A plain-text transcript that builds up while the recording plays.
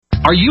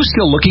Are you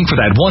still looking for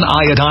that one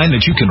iodine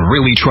that you can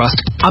really trust?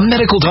 A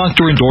medical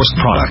doctor-endorsed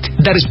product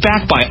that is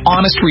backed by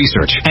honest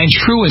research and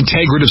true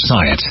integrative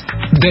science?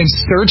 Then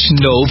search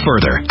no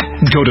further.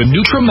 Go to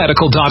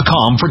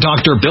NutriMedical.com for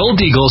Dr. Bill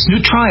Deagle's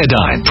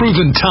Nutriodine,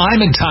 proven time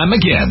and time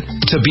again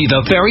to be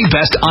the very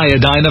best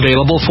iodine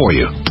available for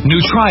you.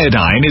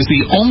 Nutriodine is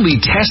the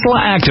only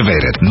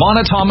Tesla-activated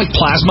monatomic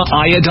plasma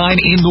iodine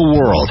in the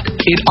world.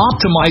 It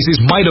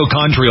optimizes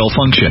mitochondrial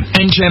function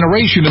and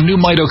generation of new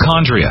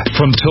mitochondria,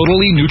 from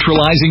totally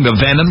neutralizing the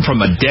venom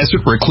from a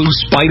desert recluse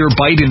spider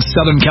bite in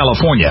Southern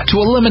California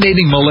to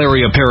eliminating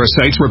malaria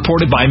parasites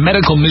reported by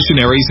medical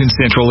missionaries in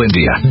Central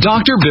India.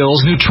 Dr.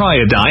 Bill's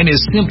Nutriodine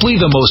is simply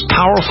the most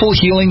powerful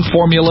healing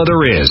formula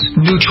there is.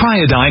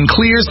 Nutriodine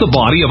clears the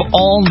body of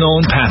all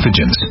known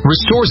pathogens,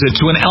 restores it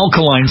to an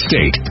alkaline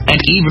state, and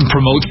even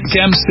promotes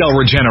stem cell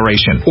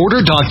regeneration.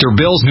 Order Dr.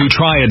 Bill's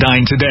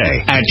Nutriodine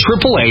today at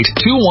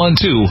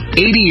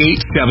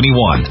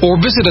 888-212-8871 or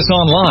visit us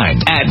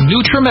online at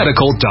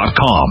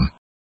NutriMedical.com.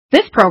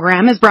 This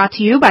program is brought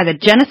to you by the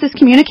Genesis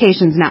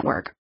Communications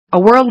Network,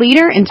 a world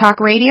leader in talk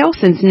radio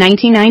since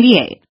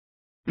 1998.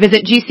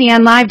 Visit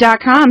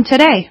GCNlive.com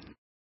today.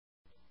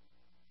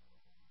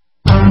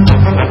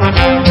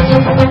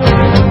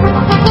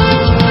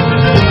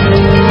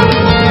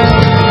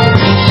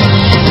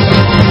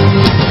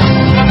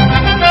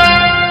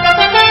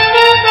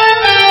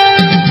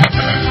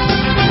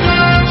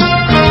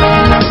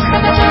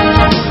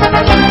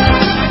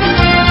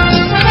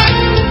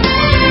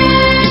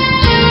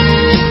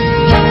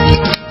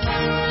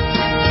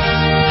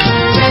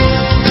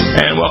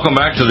 Welcome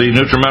back to the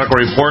NutriMedical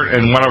Report,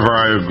 and one of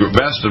our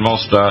best and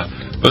most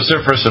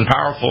vociferous and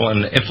powerful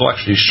and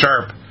intellectually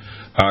sharp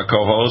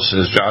co-hosts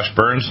is Josh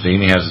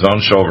Bernstein. He has his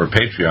own show over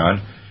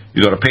Patreon.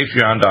 You go to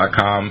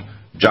patreon.com,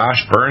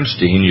 Josh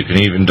Bernstein. You can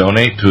even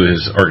donate to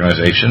his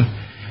organization.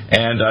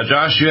 And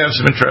Josh, you have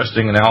some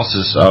interesting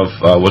analysis of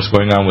what's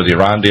going on with the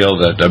Iran deal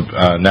that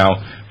now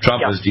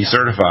Trump has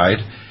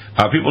decertified.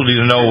 People need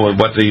to know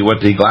what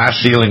the glass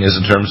ceiling is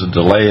in terms of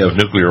delay of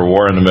nuclear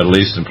war in the Middle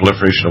East and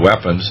proliferation of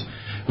weapons.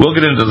 We'll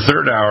get into the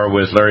third hour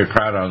with Larry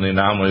Pratt on the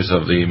anomalies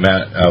of the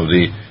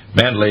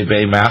Mandalay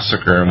Bay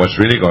massacre and what's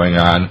really going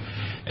on.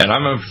 And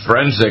I'm a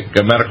forensic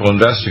medical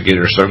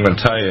investigator, so I'm going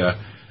to tell you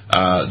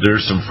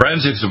there's some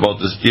forensics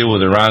about this deal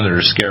with Iran that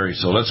are scary.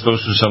 So let's go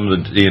through some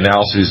of the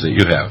analyses that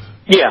you have.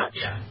 Yeah.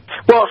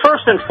 Well,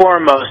 first and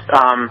foremost,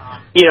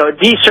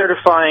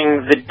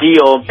 decertifying the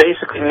deal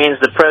basically means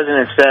the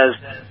president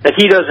says that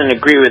he doesn't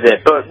agree with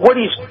it. But what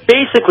he's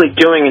basically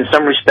doing in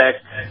some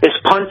respects is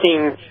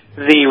punting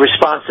the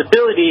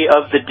responsibility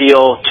of the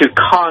deal to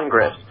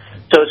Congress.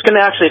 So it's going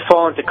to actually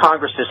fall into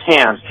Congress's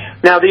hands.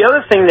 Now, the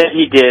other thing that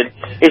he did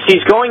is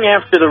he's going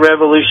after the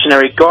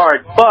Revolutionary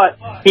Guard, but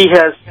he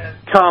has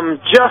come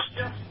just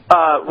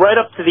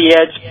right up to the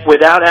edge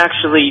without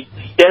actually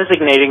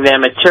designating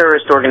them a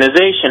terrorist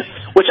organization,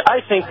 which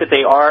I think that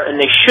they are, and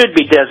they should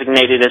be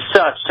designated as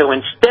such. So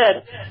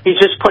instead,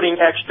 he's just putting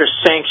extra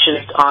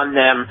sanctions on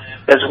them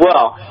as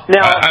well.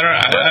 Now,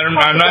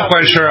 I'm not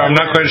quite sure.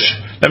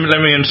 Let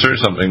me insert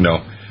something,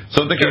 though.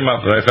 Something came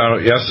up that I found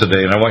out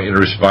yesterday, and I want you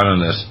to respond on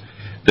this,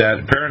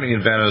 that apparently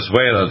in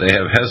Venezuela, they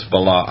have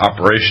Hezbollah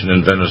operation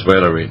in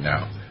Venezuela right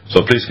now.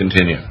 So please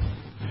continue.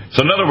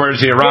 So in other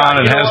words, Iran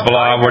and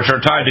Hezbollah, which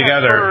are tied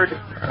together.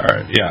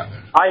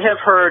 I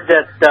have heard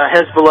that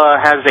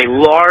Hezbollah has a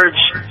large,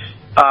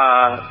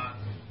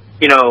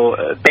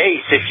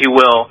 base, if you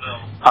will,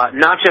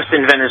 not just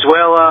in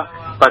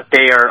Venezuela, but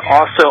they are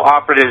also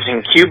operatives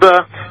in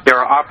Cuba. There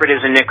are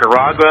operatives in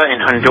Nicaragua, in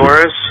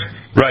Honduras.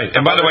 Right,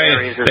 and by the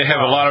way, they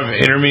have a lot of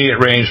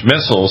intermediate-range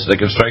missiles that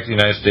can strike the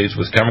United States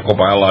with chemical,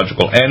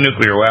 biological, and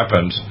nuclear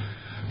weapons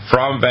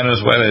from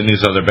Venezuela and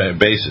these other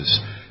bases.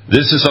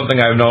 This is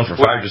something I've known for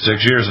 5 to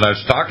 6 years, and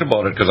I've talked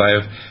about it because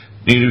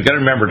you've got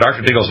to remember,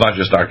 Dr. Deagle's not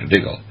just Dr.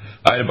 Deagle.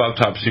 I had about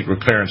top-secret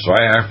clearance, so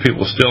I have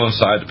people still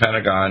inside the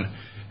Pentagon,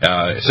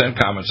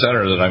 CENTCOM, et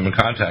cetera, that I'm in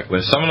contact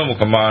with. Some of them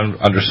will come on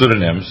under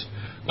pseudonyms,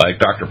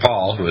 like Dr.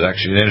 Paul, who is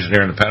actually an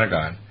engineer in the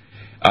Pentagon.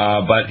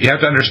 But you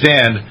have to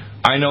understand,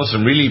 I know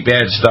some really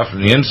bad stuff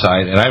from the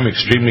inside, and I'm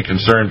extremely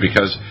concerned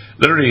because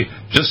literally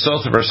just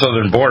south of our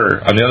southern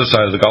border, on the other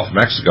side of the Gulf of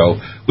Mexico,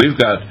 we've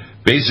got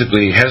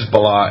basically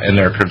Hezbollah and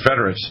their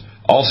confederates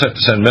all set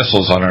to send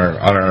missiles on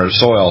our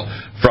soil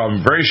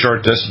from very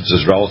short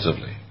distances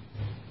relatively.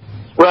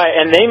 Right,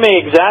 and they may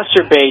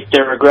exacerbate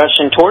their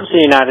aggression towards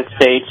the United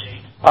States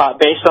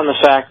based on the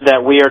fact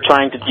that we are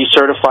trying to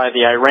decertify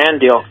the Iran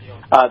deal.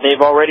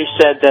 They've already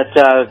said that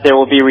there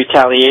will be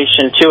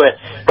retaliation to it.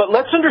 But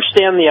let's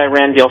understand the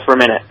Iran deal for a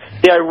minute.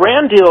 The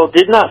Iran deal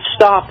did not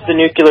stop the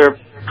nuclear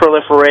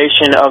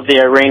proliferation of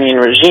the Iranian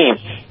regime.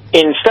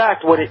 In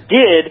fact, what it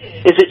did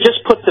is it just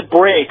put the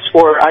brakes,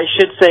 or I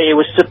should say it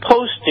was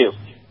supposed to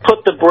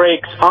put the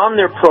brakes on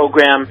their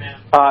program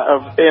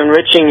of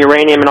enriching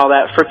uranium and all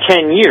that for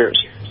 10 years.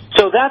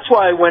 So that's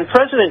why when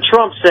President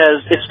Trump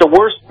says it's the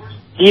worst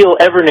deal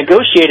ever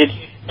negotiated,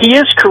 he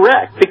is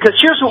correct, because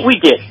here's what we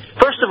did.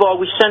 First of all,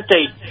 we sent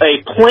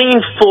a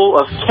plane full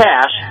of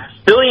cash,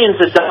 billions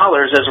of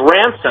dollars as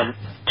ransom,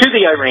 to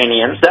the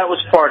Iranians. That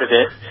was part of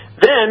it.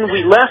 Then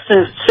we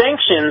lessened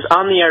sanctions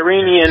on the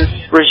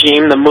Iranian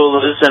regime, the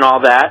mullahs and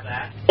all that.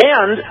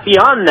 And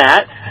beyond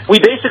that, we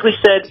basically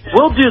said,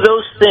 we'll do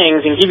those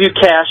things and give you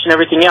cash and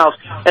everything else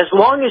as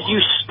long as you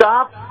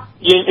stop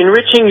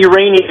enriching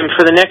uranium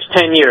for the next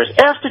 10 years.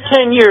 After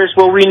 10 years,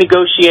 we'll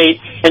renegotiate,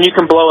 and you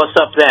can blow us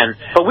up then.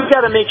 But we've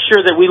got to make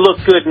sure that we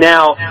look good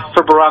now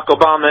for Barack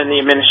Obama and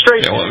the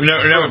administration for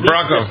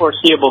the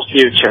foreseeable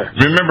future.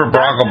 Remember,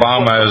 Barack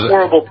Obama is a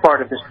horrible part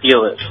of this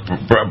deal is.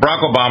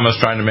 Barack Obama is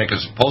trying to make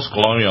us a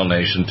post-colonial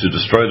nation to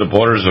destroy the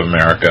borders of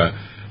America,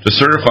 to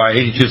certify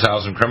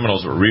 82,000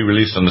 criminals that were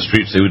re-released on the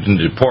streets they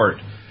didn't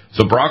deport.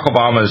 So Barack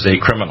Obama is a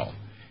criminal.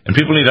 And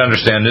people need to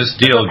understand this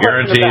deal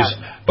guarantees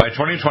by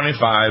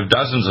 2025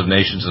 dozens of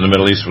nations in the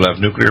Middle East will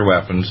have nuclear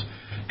weapons,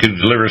 can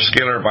deliver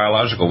scalar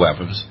biological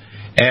weapons,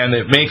 and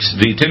it makes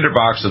the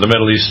tinderbox of the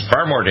Middle East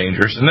far more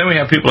dangerous. And then we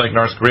have people like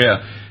North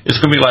Korea. It's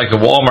going to be like a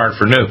Walmart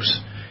for nukes.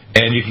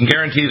 And you can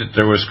guarantee that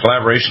there was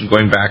collaboration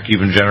going back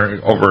even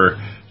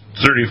over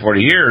 30,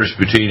 40 years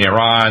between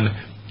Iran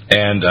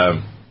and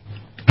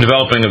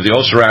developing of the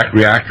Osirak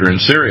reactor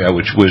in Syria,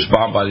 which was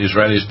bombed by the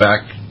Israelis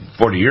back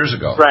 40 years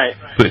ago. Right.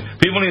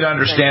 People need to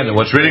understand that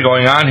what's really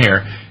going on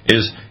here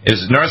is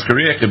North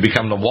Korea could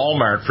become the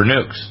Walmart for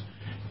nukes.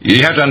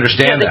 You have to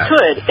understand that. They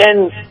could. And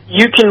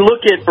you can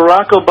look at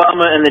Barack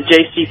Obama and the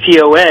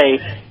JCPOA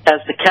as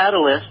the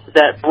catalyst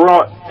that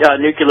brought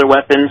nuclear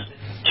weapons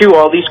to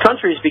all these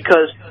countries,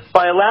 because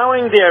by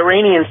allowing the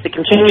Iranians to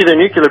continue their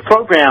nuclear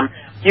program,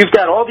 you've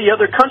got all the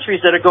other countries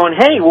that are going,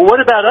 hey, well,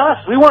 what about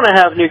us? We want to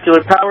have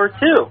nuclear power,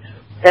 too.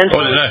 And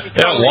so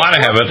they don't want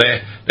to have it.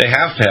 They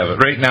have to have it.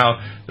 Right now,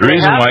 the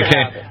reason why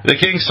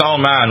King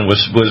Salman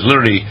was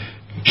literally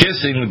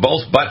kissing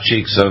both butt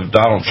cheeks of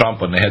Donald Trump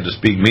when they had this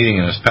big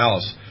meeting in his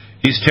palace.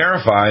 He's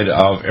terrified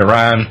of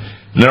Iran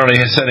not only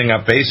setting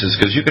up bases,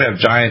 because you could have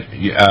giant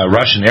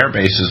Russian air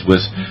bases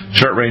with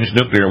short-range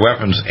nuclear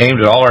weapons aimed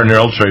at all our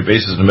military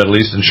bases in the Middle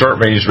East and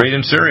short-range right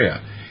in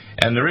Syria.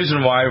 And the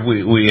reason why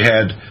we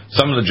had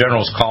some of the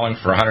generals calling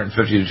for 150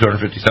 to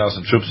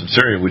 250,000 troops in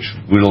Syria, which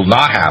will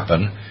not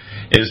happen,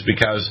 is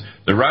because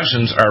the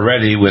Russians are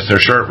ready with their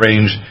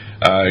short-range,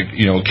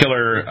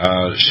 killer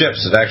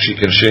ships that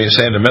actually can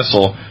send a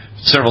missile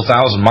several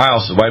thousand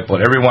miles to wipe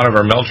out every one of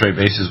our military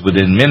bases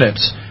within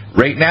minutes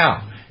right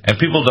now. And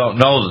people don't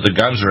know that the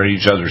guns are at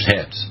each other's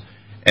heads.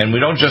 And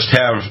we don't just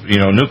have,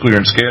 nuclear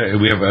and scalar.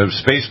 We have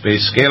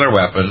space-based scalar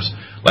weapons,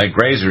 like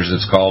Grazers,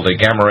 it's called, a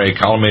gamma-ray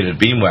collimated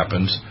beam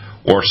weapons,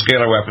 or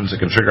scalar weapons that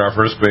can trigger off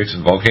earthquakes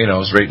and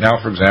volcanoes. Right now,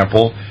 for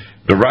example,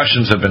 the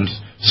Russians have been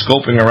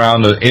scoping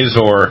around the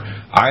Azore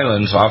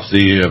Islands off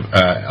the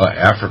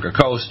Africa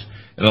coast.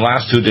 In the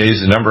last 2 days,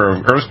 the number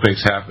of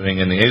earthquakes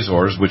happening in the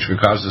Azores, which could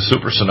cause a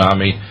super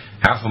tsunami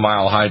half a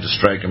mile high to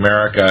strike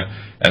America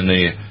and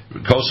the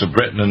coast of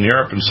Britain and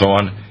Europe and so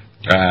on,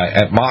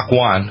 at Mach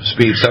 1,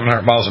 speed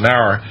 700 miles an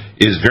hour,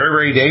 is very,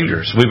 very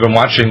dangerous. We've been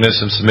watching this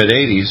since the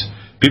mid-'80s.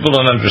 People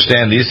don't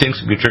understand these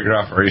things can be triggered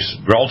off a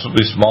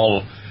relatively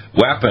small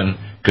weapon,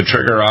 could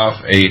trigger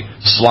off a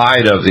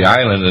slide of the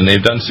island, and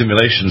they've done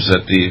simulations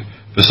at the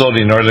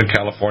facility in Northern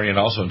California and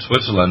also in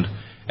Switzerland,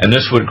 and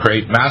this would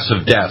create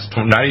massive deaths.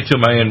 92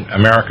 million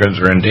Americans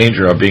are in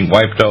danger of being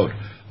wiped out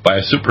by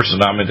a super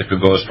tsunami that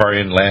could go as far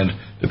inland,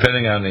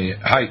 depending on the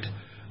height,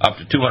 up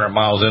to 200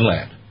 miles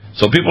inland.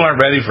 So people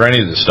aren't ready for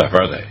any of this stuff,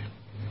 are they?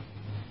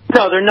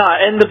 No, they're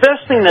not. And the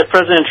best thing that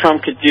President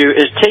Trump could do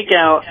is take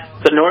out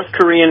the North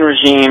Korean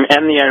regime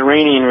and the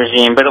Iranian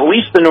regime, but at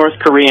least the North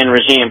Korean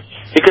regime.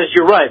 Because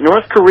you're right,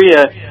 North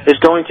Korea is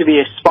going to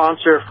be a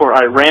sponsor for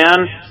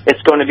Iran,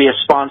 it's going to be a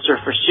sponsor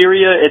for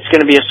Syria, it's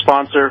going to be a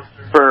sponsor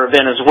for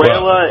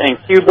Venezuela and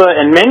Cuba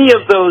and many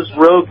of those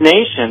rogue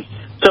nations.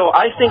 So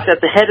I think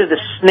that the head of the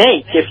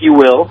snake, if you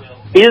will,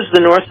 is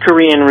the North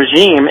Korean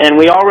regime, and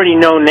we already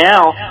know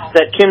now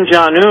that Kim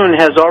Jong-un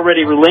has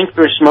already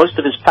relinquished most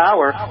of his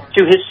power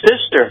to his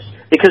sister,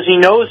 because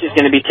he knows he's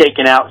going to be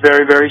taken out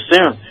very, very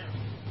soon.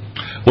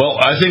 Well,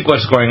 I think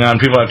what's going on,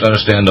 people have to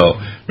understand, though,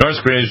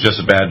 North Korea is just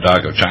a bad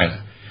dog of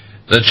China.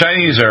 The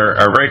Chinese are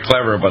very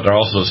clever, but they're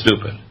also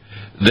stupid.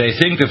 They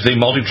think if they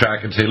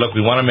multi-track and say, look,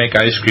 we want to make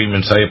ice cream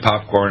and sell you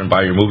popcorn and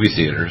buy your movie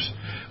theaters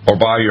or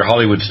buy your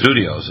Hollywood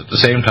studios, at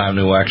the same time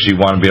they will actually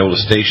want to be able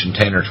to station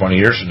 10 or 20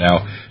 years from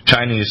now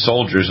Chinese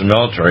soldiers and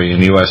military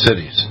in U.S.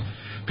 cities.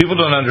 People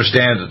don't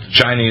understand that the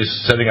Chinese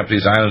setting up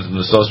these islands in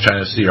the South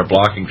China Sea are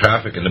blocking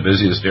traffic in the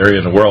busiest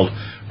area in the world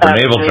for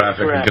naval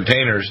traffic and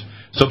containers.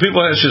 So people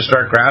should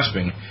start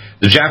grasping.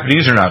 The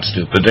Japanese are not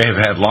stupid. They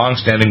have had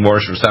long-standing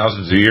wars for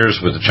thousands of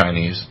years with the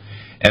Chinese.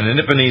 And the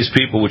Nipponese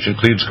people, which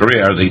includes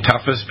Korea, are the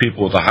toughest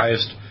people with the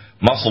highest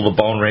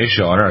muscle-to-bone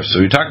ratio on Earth.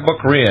 So you talk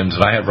about Koreans,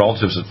 and I have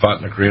relatives that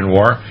fought in the Korean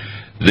War.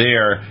 They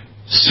are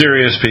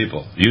serious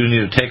people. You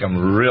need to take them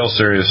real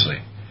seriously.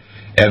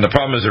 And the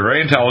problem is they're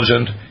very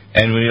intelligent,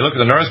 and when you look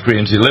at the North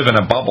Koreans, they live in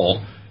a bubble,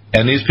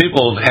 and these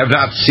people have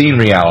not seen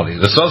reality.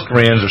 The South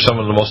Koreans are some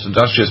of the most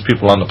industrious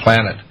people on the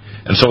planet,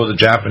 and so are the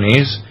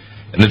Japanese.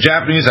 And the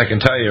Japanese, I can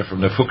tell you,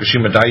 from the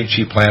Fukushima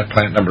Daiichi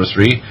plant number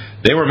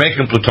 3, they were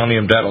making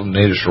plutonium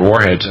detonators for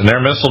warheads, and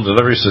their missile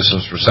delivery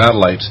systems for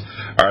satellites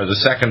are the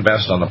second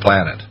best on the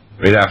planet,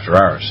 right after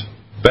ours.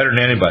 Better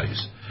than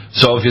anybody's.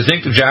 So if you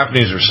think the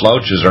Japanese are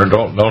slouches or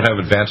don't have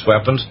advanced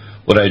weapons,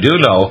 what I do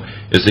know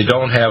is they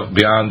don't have,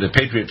 beyond the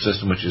Patriot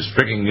system, which is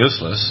freaking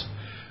useless,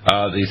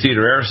 the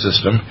theater-air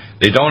system,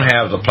 they don't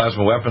have the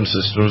plasma weapon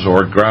systems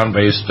or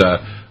ground-based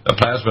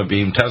plasma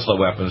beam Tesla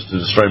weapons to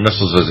destroy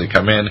missiles as they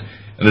come in.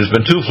 And there's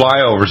been 2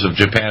 flyovers of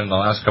Japan in the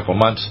last couple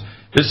of months.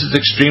 This is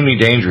extremely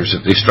dangerous.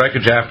 If they strike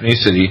a Japanese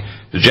city,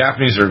 the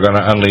Japanese are going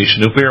to unleash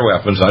nuclear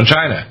weapons on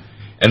China.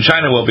 And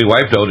China will be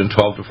wiped out in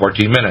 12 to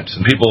 14 minutes.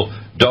 And people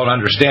don't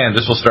understand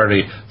this will start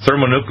a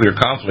thermonuclear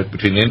conflict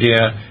between India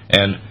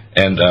and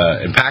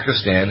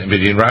Pakistan, and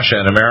between Russia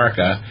and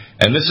America.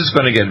 And this is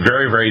going to get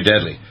very, very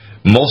deadly.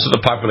 Most of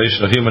the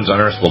population of humans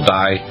on Earth will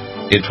die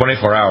in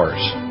 24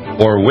 hours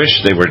or wish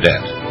they were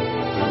dead.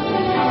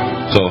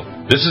 So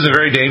this is a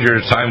very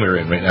dangerous time we're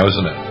in right now,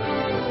 isn't it?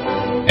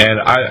 And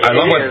I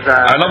love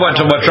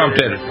what Trump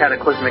did. As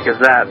cataclysmic as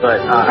that, but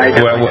I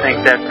definitely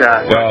think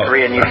that North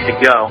Korea needs to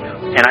go,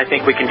 and I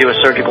think we can do a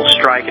surgical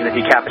strike and a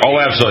decapitation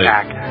absolutely.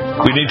 attack.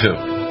 We need to.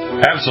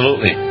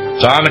 Absolutely.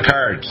 It's on the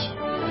cards.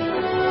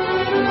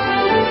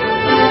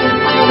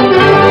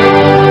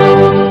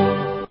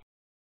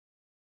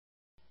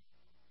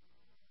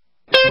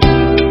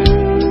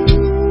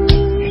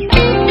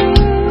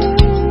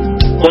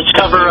 Let's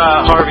cover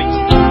Harvey.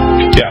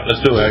 Yeah,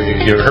 let's do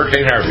it. You're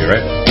Hurricane Harvey,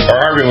 right? Or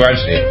Harvey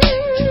Weinstein.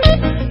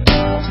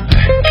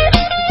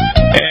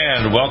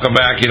 And welcome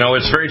back. You know,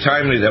 it's very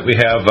timely that we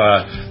have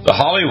the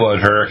Hollywood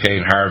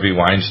Hurricane Harvey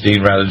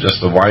Weinstein rather than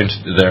just the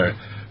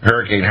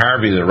Hurricane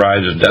Harvey that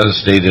arrived and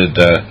devastated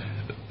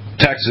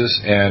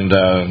Texas and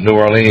New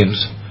Orleans.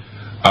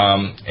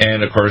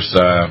 And, of course,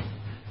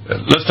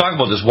 let's talk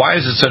about this. Why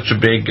is it such a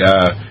big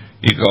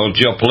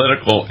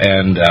geopolitical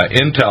and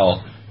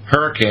intel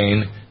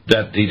hurricane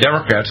that the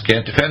Democrats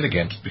can't defend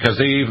against? Because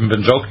they've even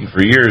been joking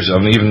for years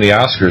on even the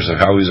Oscars of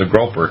how he's a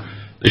groper.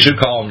 They should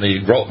call him the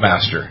grope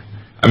master.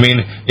 I mean,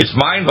 it's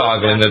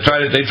mind-boggling. They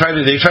try to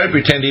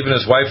pretend even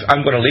his wife,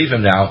 I'm going to leave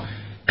him now.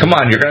 Come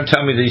on, you're going to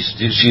tell me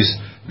she's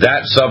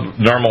that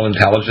subnormal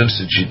intelligence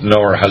that she'd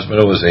know her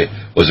husband was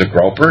a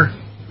groper?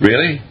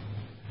 Really?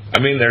 I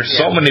mean, there's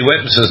so many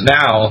witnesses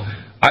now.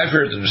 I've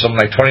heard that there's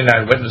something like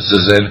 29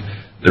 witnesses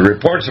in. The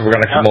reports that were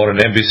going to come out on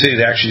NBC,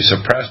 they actually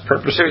suppressed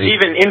purposely. There's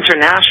even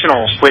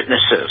international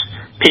witnesses,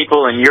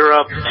 people in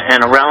Europe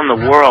and around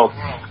the world.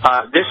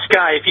 This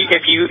guy, if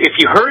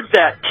you heard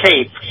that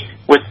tape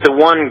with the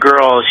one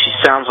girl, she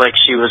sounds like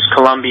she was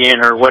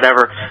Colombian or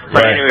whatever,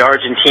 but anyway,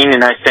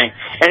 Argentinian, I think.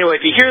 Anyway,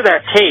 if you hear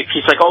that tape,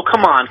 he's like, "Oh,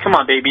 come on,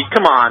 baby,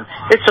 come on.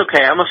 It's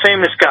okay. I'm a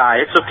famous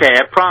guy. It's okay.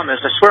 I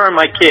promise. I swear on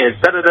my kids."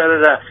 Da da da da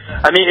da.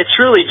 I mean, it's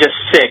really just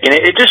sick, and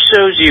it just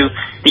shows you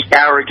the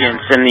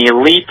arrogance and the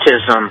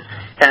elitism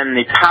and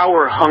the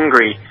power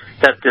hungry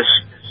that this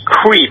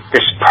creep,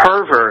 this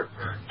pervert,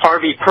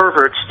 Harvey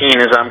Pervertstein,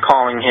 as I'm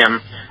calling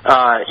him,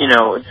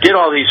 did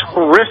all these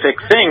horrific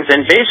things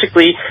and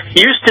basically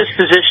used his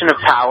position of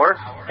power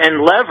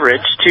and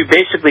leverage to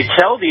basically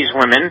tell these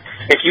women,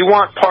 if you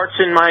want parts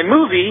in my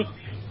movie,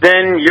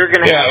 then you're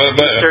going to have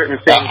to do certain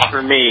things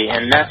for me,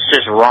 and that's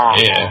just wrong.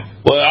 Yeah.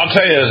 Well, I'll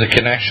tell you, there's a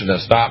connection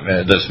that's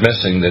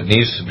missing that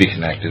needs to be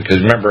connected, because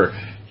remember,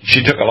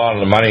 she took a lot of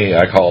the money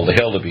I call the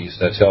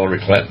Hildebeest, that's Hillary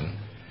Clinton.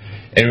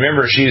 And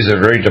remember, she's a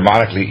very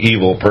demonically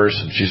evil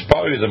person. She's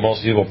probably the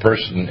most evil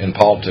person in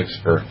politics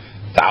for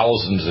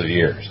thousands of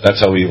years. That's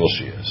how evil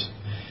she is.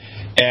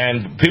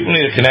 And people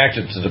need to connect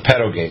it to the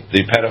pedogate,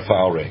 the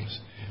pedophile rings.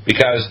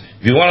 Because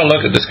if you want to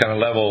look at this kind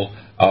of level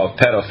of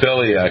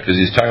pedophilia, because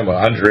he's talking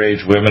about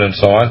underage women and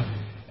so on,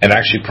 and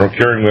actually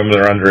procuring women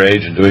that are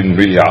underage and doing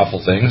really awful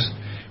things,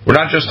 we're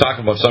not just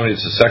talking about somebody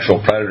that's a sexual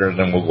predator and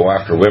then will go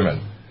after women.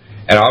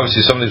 And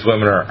obviously some of these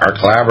women are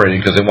collaborating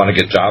because they want to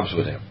get jobs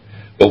with him.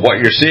 But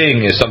what you're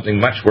seeing is something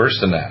much worse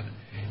than that.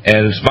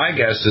 And my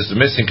guess is the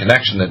missing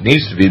connection that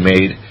needs to be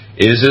made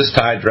is this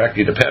tied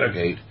directly to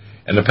pedogate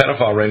and the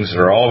pedophile rings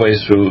that are all the way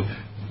through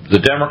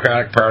the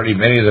Democratic Party,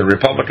 many of the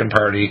Republican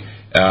Party,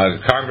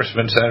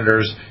 congressmen,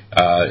 senators,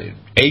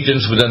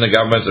 agents within the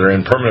government that are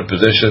in permanent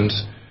positions,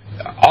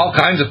 all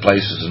kinds of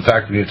places. In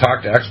fact, when you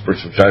talk to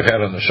experts, which I've had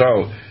on the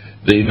show,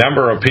 the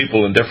number of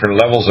people in different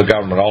levels of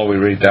government, all the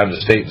way right down to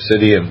state and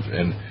city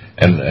and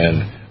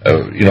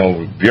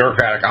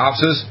bureaucratic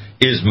offices,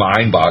 is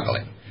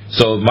mind-boggling.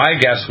 So my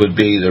guess would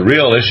be the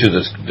real issue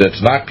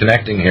that's not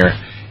connecting here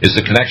is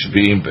the connection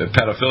between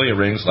pedophilia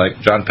rings like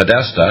John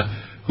Podesta,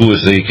 who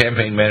was the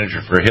campaign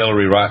manager for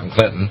Hillary Rotten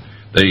Clinton,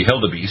 the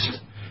Hildebeest,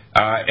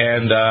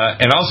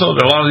 and also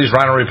a lot of these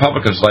rhino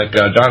Republicans like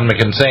John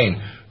McInsane,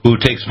 who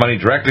takes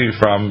money directly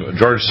from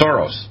George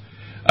Soros.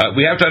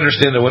 We have to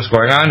understand that what's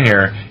going on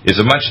here is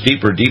a much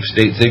deeper, deep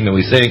state thing than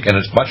we think, and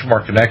it's much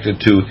more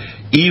connected to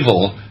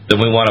evil than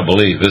we want to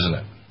believe,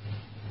 isn't it?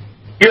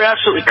 You're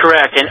absolutely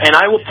correct, and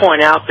I will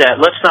point out that,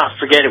 let's not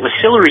forget, it was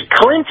Hillary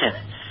Clinton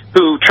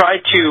who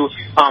tried to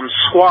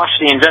squash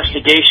the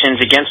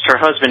investigations against her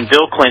husband,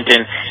 Bill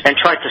Clinton, and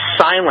tried to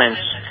silence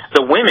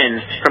the women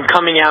from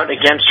coming out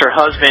against her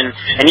husband,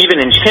 and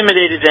even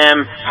intimidated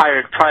them,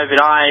 hired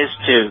private eyes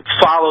to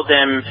follow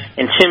them,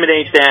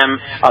 intimidate them.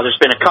 There's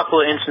been a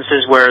couple of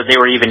instances where they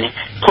were even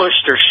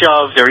pushed or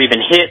shoved or even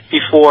hit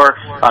before.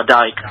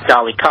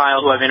 Dolly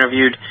Kyle, who I've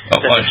interviewed,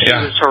 she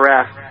was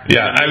harassed.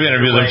 Yeah, I've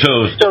interviewed them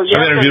too. So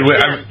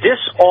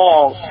this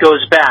all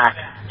goes back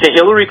to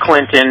Hillary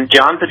Clinton,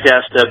 John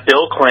Podesta,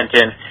 Bill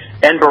Clinton,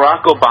 and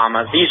Barack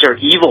Obama. These are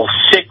evil,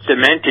 sick,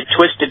 demented,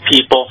 twisted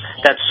people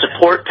that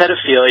support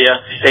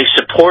pedophilia, they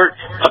support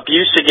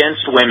abuse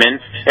against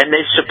women, and they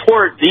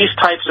support these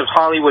types of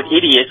Hollywood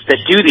idiots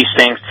that do these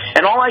things.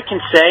 And all I can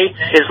say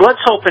is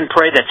let's hope and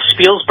pray that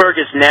Spielberg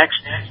is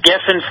next,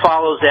 Geffen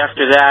follows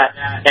after that,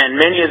 and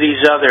many of these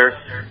other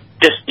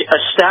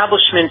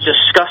establishment,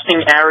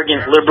 disgusting,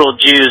 arrogant, liberal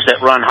Jews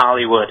that run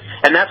Hollywood.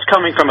 And that's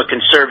coming from a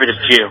conservative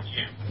Jew.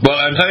 Well,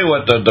 I'll tell you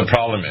what the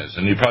problem is,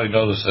 and you probably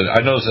know this.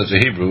 I know this as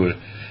a Hebrew,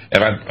 and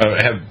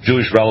I have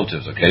Jewish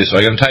relatives, okay? So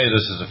I can tell you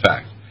this is a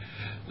fact,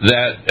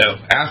 that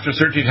after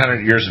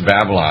 1,300 years in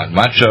Babylon,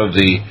 much of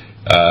the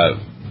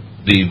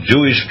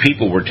Jewish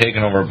people were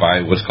taken over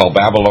by what's called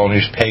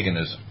Babylonish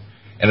paganism.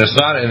 And it's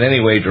not in any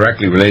way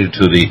directly related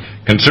to the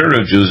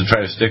conservative Jews who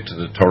try to stick to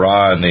the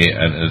Torah and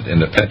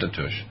the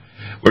Pentateuch.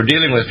 We're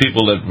dealing with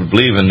people that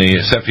believe in the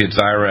Sefer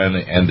Yetzirah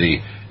and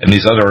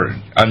these other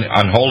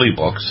unholy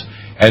books,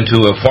 and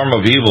to a form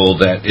of evil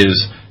that is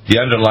the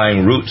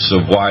underlying roots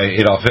of why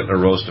Adolf Hitler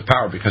rose to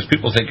power, because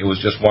people think it was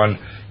just going,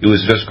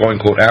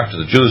 quote, after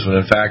the Jews, when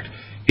in fact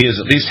he is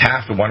at least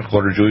half to 1/4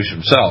 Jewish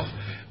himself.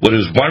 Well,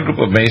 it was one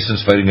group of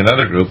Masons fighting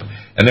another group,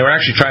 and they were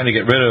actually trying to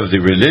get rid of the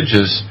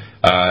religious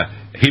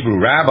Hebrew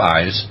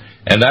rabbis,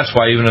 and that's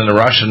why even in the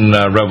Russian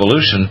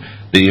Revolution,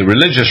 the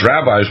religious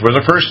rabbis were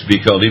the first to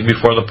be killed, even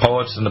before the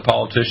poets and the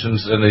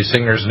politicians and the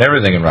singers and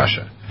everything in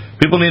Russia.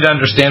 People need to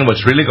understand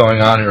what's really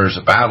going on here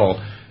is a battle.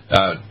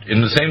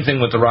 In the same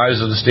thing with the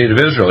rise of the state of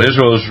Israel.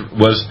 Israel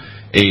was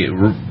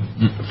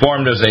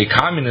formed as a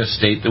communist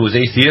state that was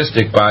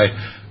atheistic by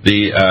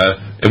the,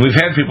 and we've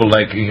had people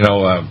like,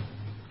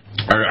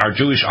 our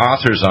Jewish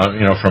authors on,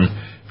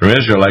 from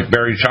Israel, like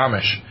Barry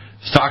Chamish,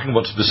 talking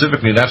about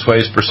specifically, that's why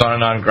he's persona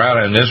non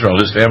grata in Israel.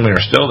 His family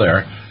are still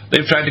there.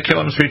 They've tried to kill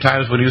him 3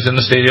 times when he was in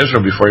the state of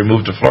Israel before he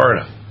moved to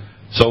Florida.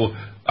 So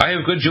I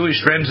have good Jewish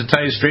friends that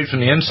tell you straight from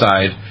the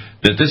inside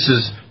that this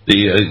is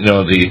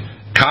the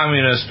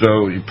communist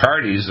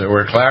parties that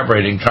were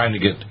collaborating, trying to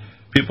get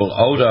people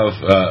out of,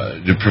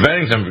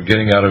 preventing them from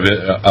getting out of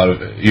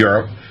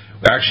Europe,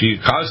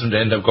 actually caused them to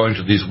end up going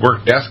to these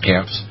work death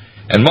camps.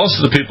 And most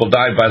of the people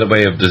died, by the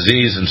way, of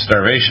disease and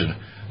starvation,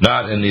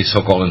 not in these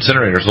so-called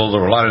incinerators, although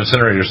there were a lot of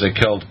incinerators that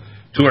killed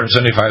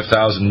 275,000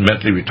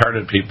 mentally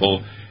retarded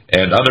people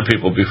and other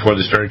people before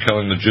they started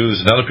killing the Jews,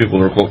 and other people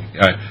were, quote,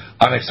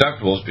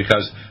 unacceptables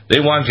because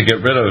they wanted to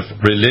get rid of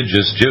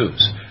religious Jews.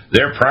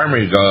 Their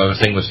primary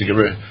thing was to get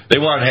rid. They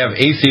want to have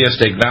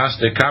atheist,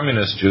 agnostic,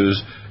 communist Jews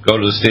go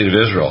to the state of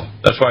Israel.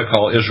 That's why I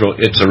call Israel,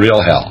 it's a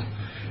real hell.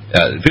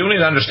 People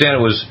need to understand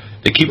it was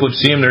the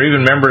Kibbutzim. There are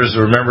even members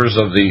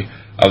of the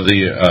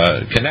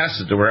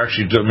Knesset that were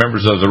actually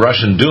members of the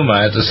Russian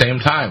Duma at the same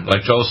time,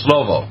 like Joe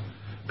Slovo.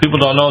 People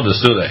don't know this,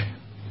 do they?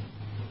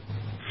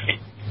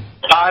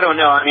 I don't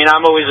know. I mean,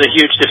 I'm always a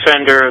huge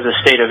defender of the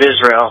state of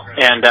Israel,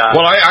 and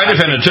well, I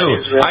defend it too.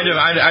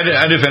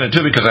 I defend it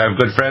too because I have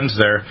good friends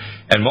there,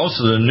 and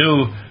most of the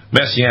new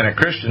Messianic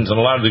Christians and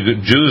a lot of the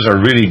good Jews are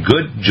really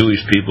good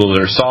Jewish people.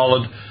 They're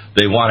solid.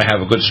 They want to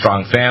have a good,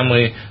 strong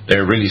family.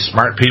 They're really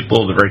smart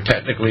people. They're very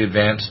technically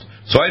advanced.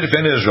 So I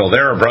defend Israel.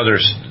 They're a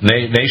brother's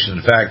nation.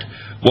 In fact,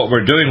 what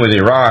we're doing with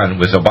Iran,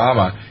 with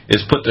Obama,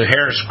 is put the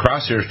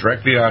crosshairs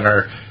directly on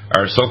our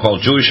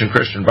so-called Jewish and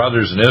Christian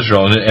brothers in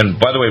Israel. And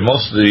by the way,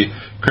 most of the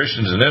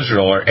Christians in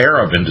Israel are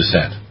Arab in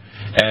descent.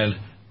 And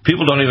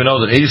people don't even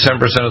know that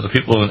 87% of the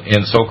people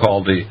in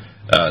so-called the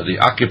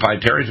occupied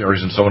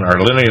territories and so on are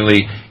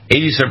linearly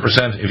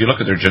 87%, if you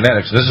look at their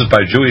genetics, and this is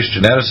by Jewish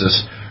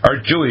geneticists,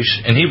 are Jewish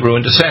and Hebrew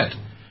in descent.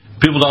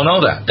 People don't know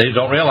that. They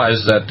don't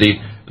realize that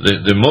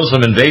the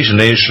Muslim invasion,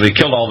 they actually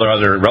killed all their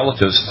other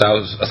relatives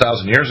 1,000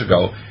 years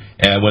ago,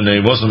 and when the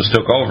Muslims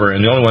took over,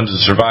 and the only ones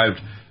that survived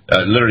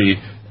literally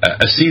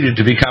acceded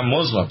to become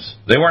Muslims.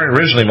 They weren't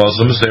originally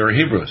Muslims, they were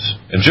Hebrews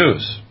and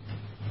Jews.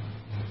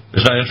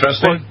 Isn't that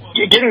interesting? Well,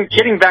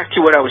 getting back to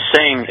what I was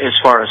saying as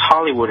far as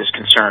Hollywood is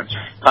concerned,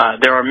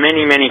 there are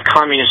many, many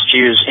communist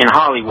Jews in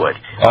Hollywood.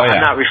 Oh, yeah. I'm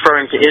not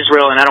referring to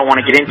Israel, and I don't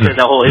want to get into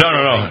the whole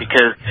Israel thing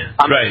because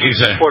I'm a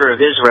supporter of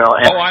Israel.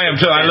 And I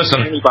am too. I listen.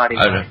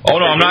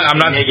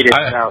 I'm not negative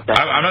about that.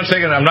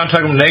 I'm not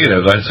talking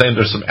negative. I'm saying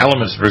there's some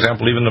elements. For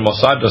example, even the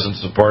Mossad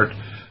doesn't support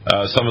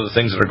some of the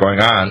things that are going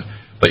on.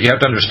 But you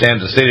have to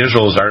understand the state of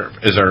Israel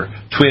is our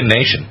twin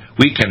nation.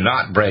 We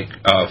cannot break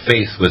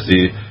faith with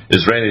the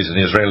Israelis and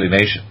the Israeli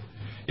nation.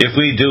 If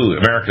we do,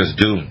 America's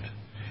doomed.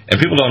 And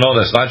people don't know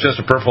this. Not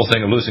just a peripheral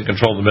thing of losing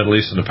control of the Middle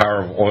East and the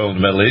power of oil in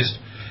the Middle East.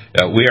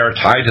 We are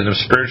tied to them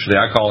spiritually.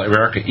 I call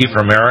America,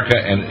 Ephraim America,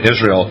 and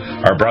Israel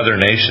our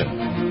brother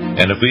nation.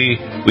 And if we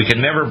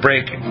can never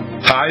break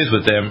ties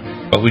with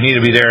them, but we need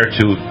to be there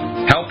to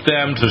help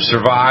them to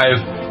survive,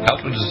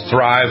 help them to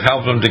thrive,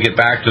 help them to get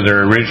back to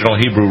their original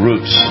Hebrew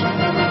roots.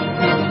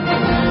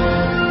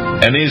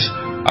 And these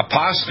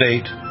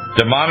apostate,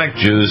 demonic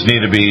Jews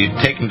need to be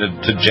taken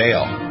to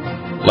jail,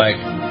 like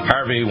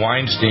Harvey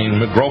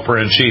Weinstein,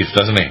 groper-in-chief,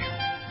 doesn't he?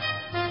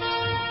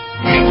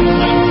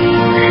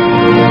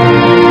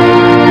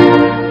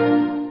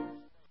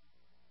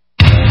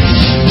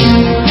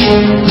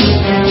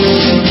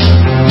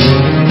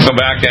 Come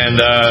back, and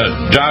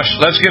Josh,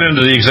 let's get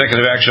into the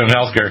executive action on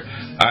healthcare.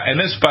 And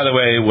this, by the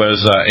way, was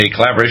a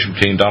collaboration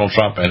between Donald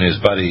Trump and his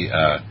buddy,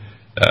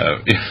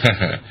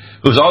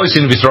 who's always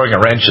seemed to be throwing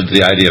a wrench into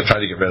the idea of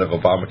trying to get rid of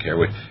Obamacare.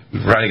 We're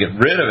trying to get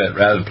rid of it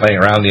rather than playing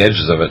around the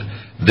edges of it.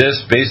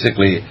 This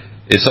basically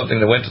is something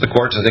that went to the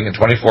courts, I think, in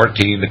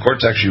 2014. The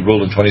courts actually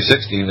ruled in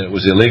 2016 that it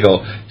was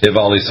illegal to have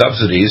all these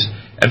subsidies.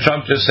 And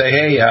Trump just say,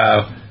 hey,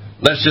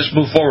 let's just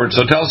move forward.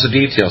 So tell us the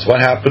details. What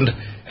happened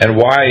and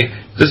why?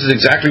 This is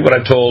exactly what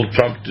I've told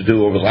Trump to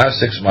do over the last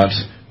 6 months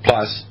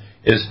plus,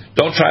 is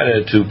don't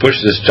try to push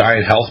this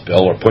giant health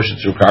bill or push it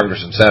through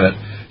Congress and Senate.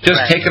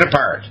 Just take it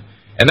apart.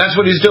 And that's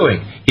what he's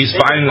doing. He's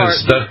finding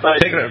this stuff,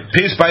 taking it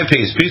piece by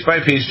piece,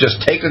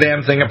 just take the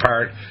damn thing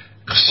apart,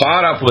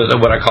 saw it up with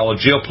what I call a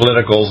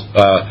geopolitical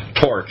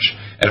torch,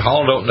 and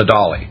haul it out in a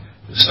dolly.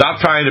 Stop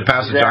trying to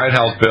pass a giant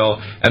health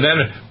bill, and then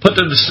put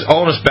the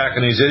onus back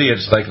on these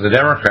idiots like the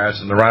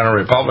Democrats and the Rhino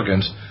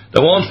Republicans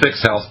that won't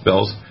fix health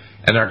bills,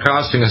 and are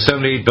costing us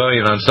 $78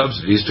 billion on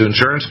subsidies to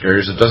insurance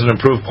carriers that doesn't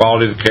improve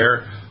quality of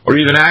care or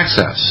even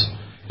access.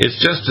 It's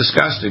just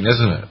disgusting,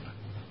 isn't it?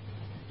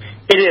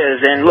 It is,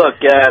 and look,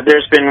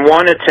 there's been 1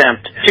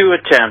 attempt, 2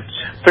 attempts,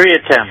 3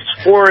 attempts,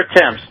 4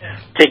 attempts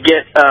to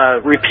get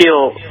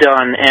repeal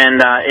done, and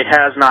it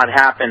has not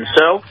happened.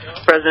 So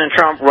President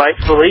Trump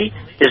rightfully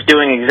is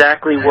doing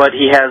exactly what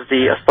he has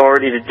the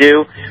authority to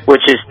do,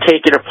 which is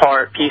take it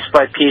apart piece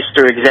by piece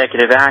through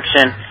executive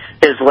action.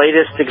 His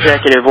latest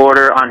executive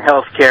order on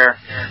health care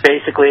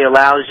basically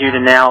allows you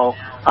to now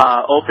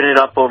open it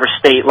up over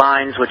state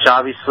lines, which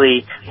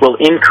obviously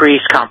will increase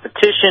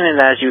competition,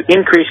 and as you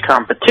increase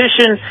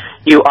competition,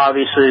 you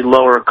obviously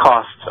lower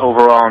costs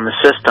overall in the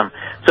system.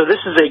 So this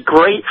is a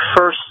great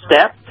first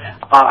step.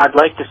 I'd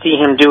like to see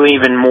him do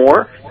even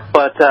more,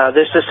 but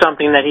this is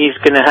something that he's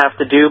going to have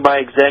to do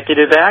by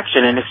executive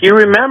action. And if you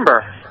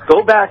remember, go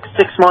back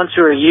 6 months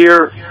or a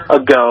year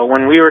ago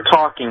when we were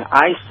talking,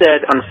 I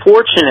said,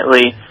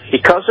 unfortunately,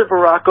 because of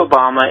Barack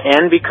Obama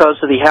and because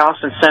of the House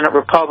and Senate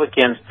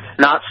Republicans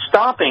not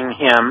stopping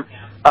him,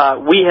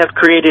 we have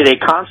created a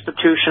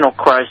constitutional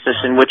crisis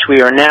in which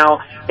we are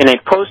now in a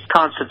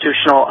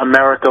post-constitutional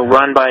America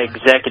run by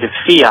executive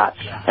fiat.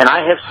 And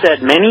I have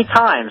said many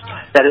times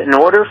that in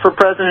order for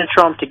President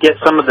Trump to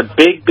get some of the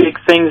big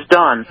things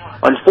done,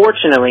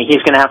 unfortunately,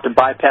 he's going to have to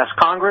bypass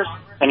Congress,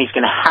 and he's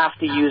going to have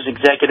to use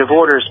executive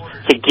orders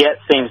to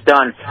get things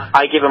done.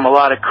 I give him a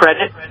lot of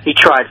credit. He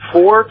tried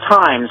 4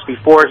 times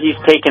before he's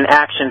taken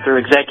action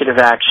through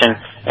executive action,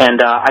 and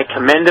I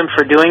commend him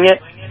for doing it,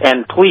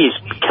 and please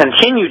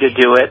continue to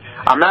do it.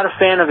 I'm not a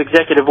fan of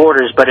executive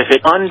orders, but if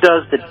it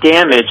undoes the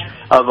damage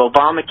of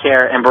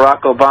Obamacare and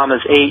Barack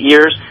Obama's 8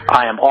 years,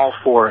 I am all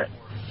for it.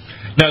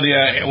 Now,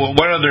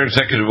 what other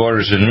executive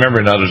orders? And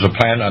remember, now there's a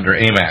plan under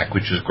AMAC,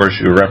 which, of course,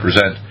 you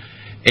represent.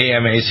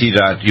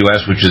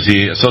 AMAC.US, which is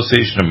the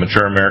Association of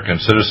Mature American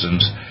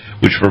Citizens,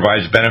 which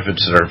provides benefits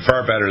that are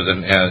far better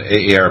than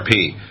AARP.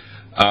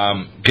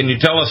 Can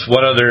you tell us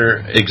what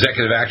other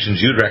executive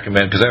actions you'd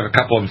recommend? Because I have a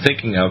couple I'm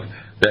thinking of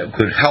that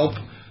could help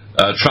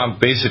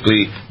Trump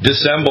basically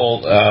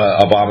disassemble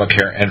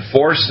Obamacare and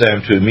force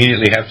them to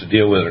immediately have to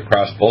deal with it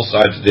across both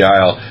sides of the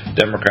aisle,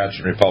 Democrats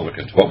and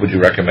Republicans. What would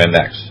you recommend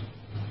next?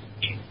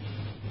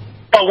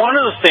 Well, one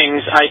of the things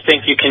I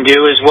think you can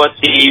do is what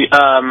the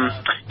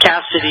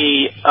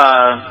Cassidy,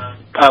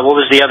 what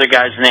was the other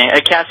guy's name?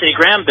 Cassidy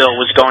Graham bill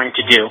was going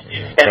to do,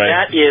 and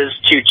that is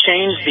to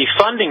change the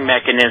funding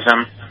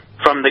mechanism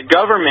from the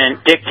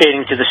government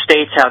dictating to the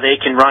states how they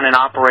can run and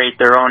operate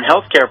their own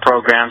health care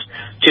programs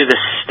to the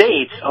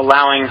states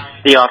allowing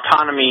the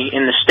autonomy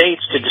in the states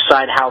to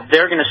decide how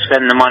they're going to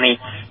spend the money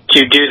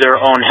to do their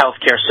own health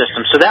care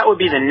system. So that would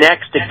be the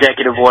next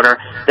executive order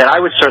that I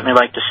would certainly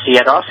like to see.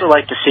 I'd also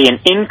like to see an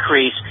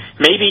increase,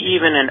 maybe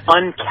even an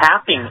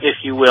uncapping,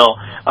 if you will,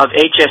 of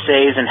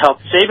HSAs and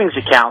health savings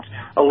accounts.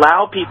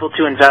 Allow people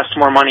to invest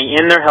more money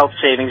in their health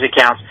savings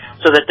accounts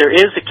so that there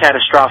is a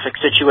catastrophic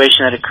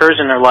situation that occurs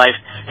in their life.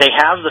 They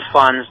have the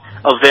funds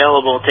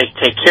available to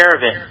take care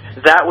of it.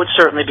 That would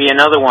certainly be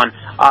another one.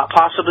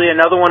 Possibly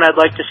another one I'd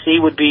like to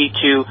see would be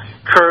to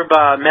curb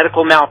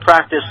medical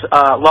malpractice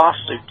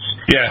lawsuits.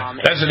 Yeah,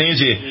 that's an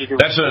easy.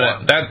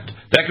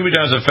 That can be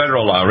done as a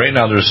federal law. Right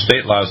now, there's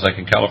state laws like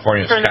in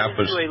California. Turn it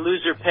into a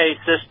loser pay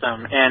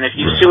system, and if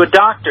you sue a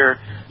doctor,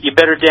 you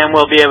better damn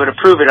well be able to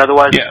prove it.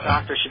 Otherwise, the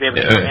doctor should be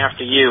able to come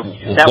after you.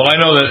 That would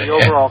be the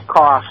overall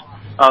cost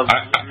of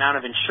the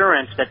amount of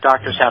insurance that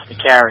doctors have to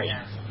carry.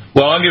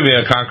 Well, I'll give you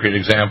a concrete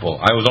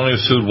example. I was only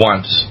sued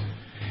once,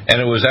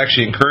 and it was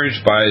actually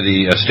encouraged by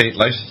the state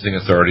licensing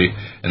authority.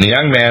 And the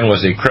young man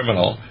was a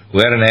criminal who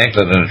had an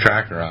anklet and a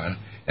tracker on,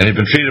 and he'd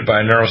been treated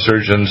by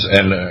neurosurgeons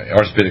and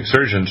orthopedic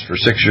surgeons for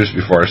 6 years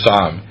before I saw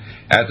him.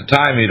 At the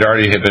time, he'd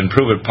already been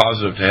proven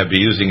positive to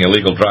be using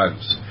illegal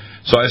drugs.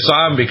 So I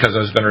saw him because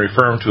I was going to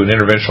refer him to an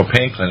interventional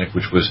pain clinic,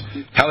 which was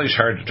hellish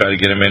hard to try to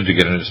get him in to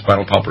get a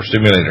spinal pump or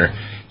stimulator.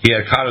 He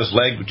had caught his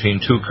leg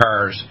between two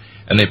cars,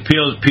 and they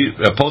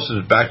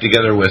posted it back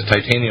together with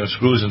titanium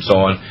screws and so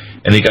on,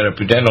 and he got a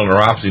pudendal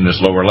neuropathy in his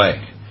lower leg.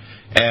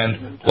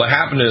 And what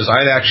happened is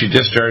I'd actually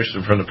discharged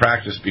him from the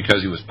practice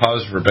because he was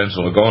positive for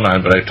benzalkonium,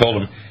 but I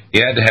told him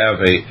he had to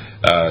have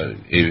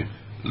a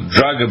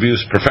drug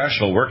abuse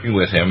professional working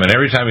with him, and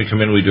every time he'd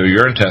come in, we'd do a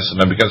urine test,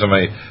 and because I'm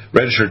a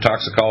registered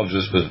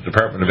toxicologist with the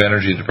Department of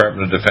Energy, the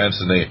Department of Defense,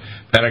 and the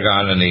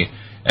Pentagon,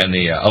 and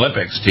the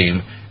Olympics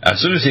team, as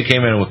soon as he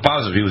came in with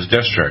positive, he was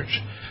discharged.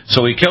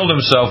 So he killed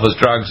himself with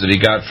drugs that he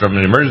got from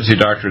an emergency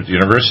doctor at the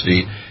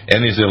university,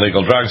 and these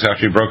illegal drugs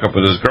after he broke up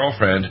with his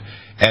girlfriend.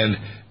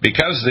 And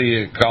because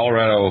the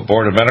Colorado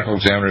Board of Medical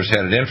Examiners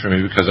had it in for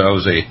me because I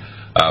was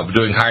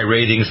doing high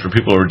ratings for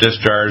people who were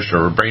discharged,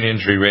 or brain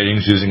injury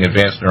ratings using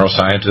advanced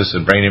neuroscientists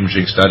and brain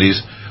imaging studies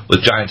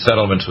with giant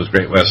settlements with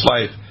Great West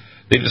Life,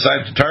 they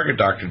decided to target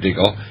Dr.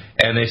 Deagle,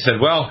 and they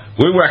said, well,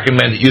 we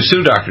recommend that you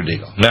sue Dr.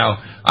 Deagle. Now,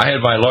 I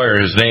had my lawyer,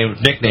 his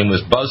nickname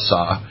was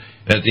Buzzsaw,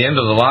 and at the end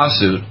of the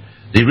lawsuit,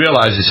 they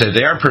realized, they said,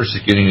 they are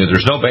persecuting you.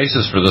 There's no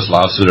basis for this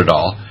lawsuit at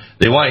all.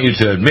 They want you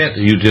to admit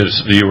that you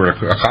were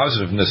a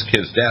causative in this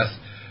kid's death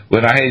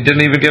when I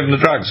didn't even give him the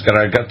drugs.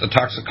 I got the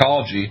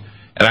toxicology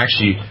and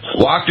actually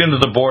walked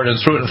into the board and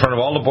threw it in front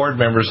of all the board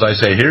members. I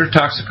say, here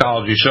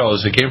toxicology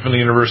shows it came from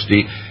the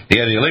university. He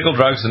had illegal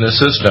drugs in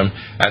his system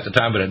at the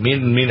time, but it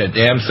didn't mean a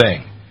damn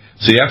thing.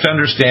 So you have to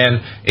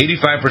understand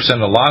 85%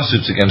 of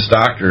lawsuits against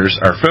doctors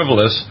are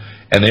frivolous,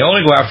 and they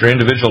only go after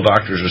individual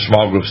doctors or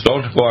small groups.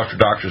 Don't go after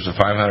doctors of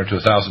 500 to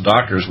 1,000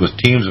 doctors with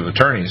teams of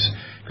attorneys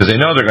because they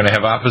know they're going to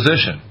have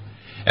opposition.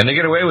 And they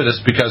get away with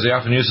this because they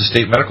often use the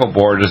state medical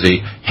board as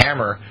a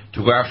hammer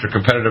to go after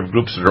competitive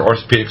groups that are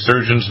orthopedic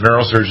surgeons,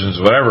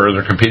 neurosurgeons, whatever.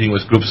 They're competing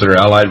with groups that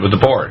are allied with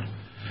the board.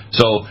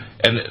 So,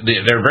 and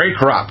they're very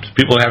corrupt.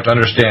 People have to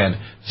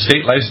understand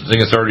state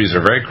licensing authorities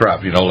are very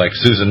corrupt. You know, like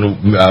Susan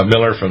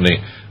Miller from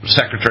the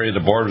secretary of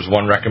the board was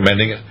one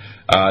recommending it.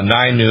 9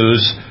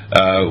 News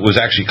was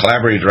actually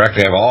collaborating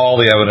directly. I have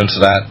all the evidence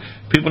of that.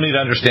 People need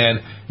to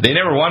understand they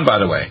never won, by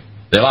the way.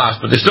 They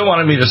lost, but they still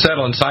wanted me to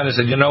settle and sign and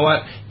said, you know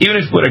what, even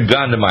if you put a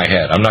gun to my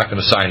head, I'm not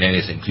going to sign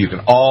anything. You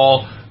can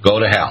all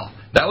go to hell.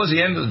 That was the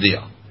end of the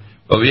deal.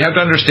 But we have to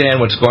understand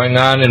what's going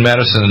on in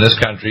medicine in this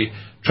country.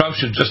 Trump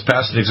should just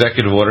pass an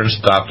executive order and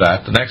stop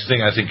that. The next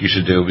thing I think you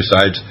should do,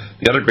 besides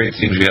the other great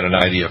things we had an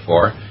idea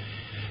for,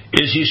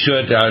 is you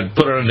should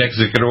put on an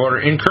executive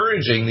order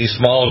encouraging these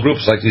small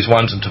groups like these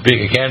ones in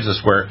Topeka, Kansas,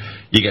 where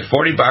you get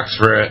 $40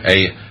 for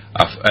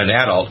an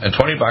adult and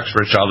 $20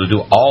 for a child to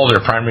do all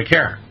their primary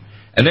care.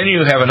 And then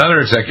you have another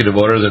executive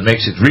order that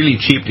makes it really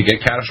cheap to get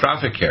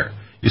catastrophic care.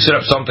 You set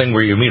up something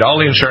where you meet all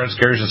the insurance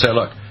carriers and say,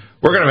 look,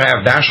 we're going to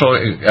have national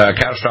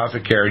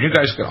catastrophic care, and you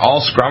guys can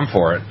all scrum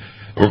for it.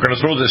 We're going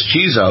to throw this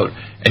cheese out,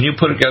 and you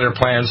put together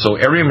plans so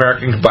every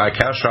American can buy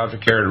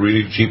catastrophic care at a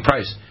really cheap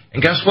price. And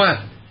guess what?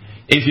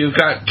 If you've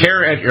got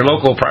care at your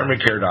local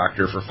primary care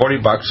doctor for $40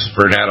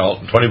 for an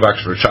adult and $20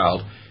 for a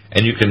child,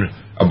 and you can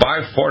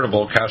buy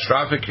affordable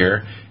catastrophic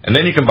care, and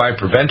then you can buy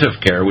preventive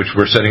care, which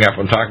we're setting up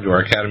and talking to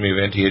our Academy of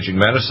Anti-Aging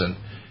Medicine,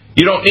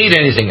 you don't need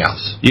anything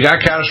else. You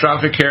got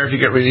catastrophic care if you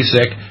get really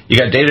sick. You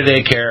got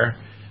day-to-day care.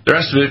 The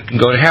rest of it can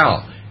go to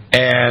hell.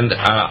 And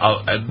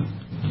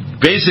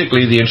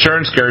basically, the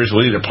insurance carriers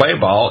will either play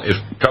ball if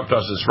Trump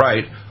does this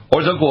right,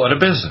 or they'll go out of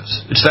business.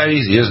 It's that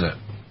easy, isn't it?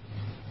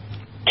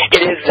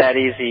 It is that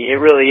easy. It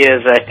really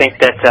is. I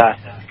think that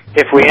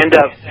if we end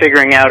up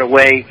figuring out a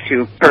way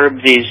to curb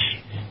these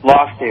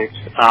lawsuits,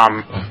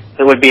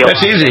 it would be a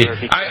That's easy.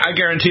 I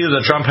guarantee you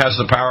that Trump has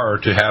the power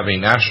to have a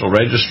national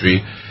registry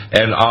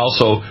and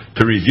also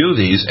to review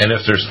these. And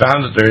if there's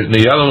found that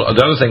the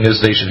other thing is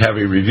they should have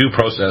a review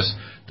process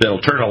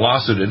that'll turn a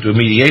lawsuit into a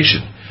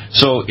mediation.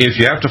 So if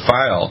you have to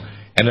file,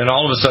 and then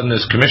all of a sudden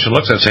this commission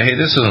looks at it and say, hey,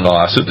 this isn't a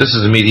lawsuit, this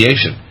is a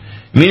mediation,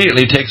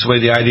 immediately takes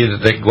away the idea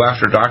that they can go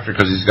after a doctor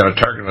because he's got a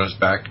target on his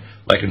back,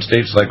 like in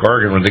states like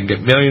Oregon, where they can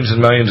get millions and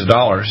millions of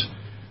dollars.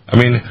 I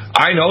mean,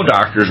 I know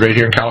doctors right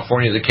here in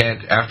California that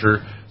can't,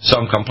 after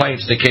some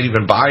complaints, they can't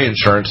even buy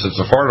insurance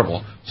that's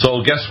affordable.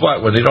 So guess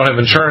what? When they don't have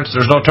insurance,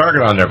 there's no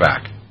target on their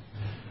back.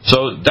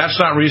 So that's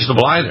not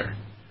reasonable either.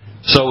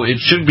 So it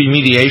should be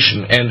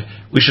mediation. And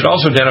we should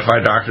also identify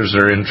doctors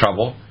that are in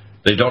trouble.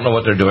 They don't know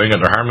what they're doing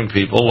and they're harming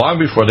people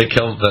long before they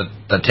kill the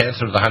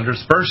 10th or the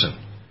 100th person.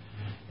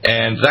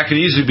 And that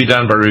could easily be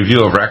done by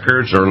review of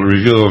records or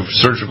review of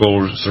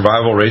surgical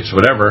survival rates,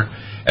 whatever.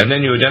 And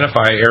then you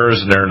identify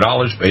errors in their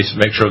knowledge base and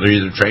make sure they're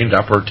either trained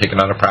up or taken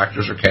out of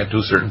practice or can't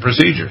do certain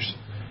procedures.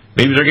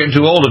 Maybe they're getting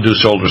too old to do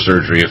shoulder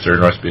surgery if they're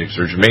an orthopedic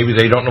surgeon. Maybe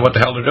they don't know what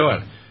the hell they're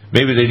doing.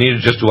 Maybe they need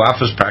to just do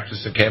office practice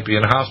and can't be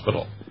in a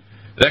hospital.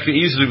 That could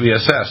easily be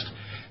assessed.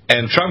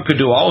 And Trump could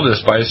do all of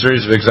this by a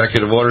series of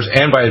executive orders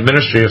and by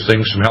administrative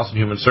things from Health and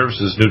Human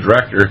Services' new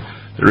director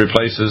that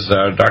replaces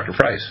Dr.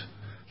 Price.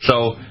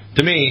 So,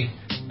 to me,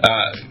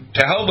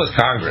 to hell with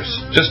Congress.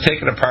 Just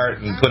take it apart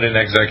and put in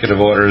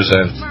executive orders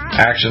and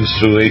actions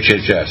through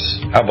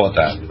HHS. How about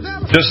that?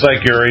 Just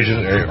like your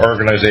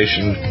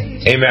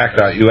organization,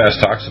 AMAC.US,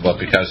 talks about,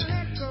 because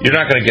you're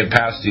not going to get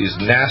past these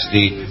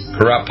nasty,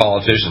 corrupt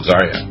politicians,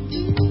 are you?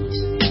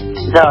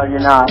 No,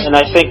 you're not. And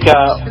I think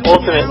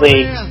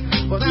ultimately,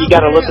 you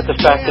got to look at the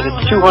fact that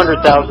it's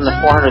 $200,000 to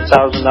 $400,000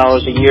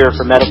 a year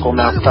for medical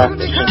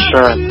malpractice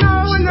insurance.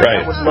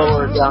 Right. That would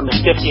lower it down to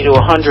 $50,000 to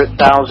 $100,000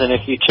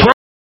 if you change.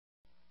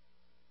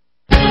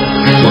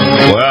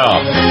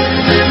 Well.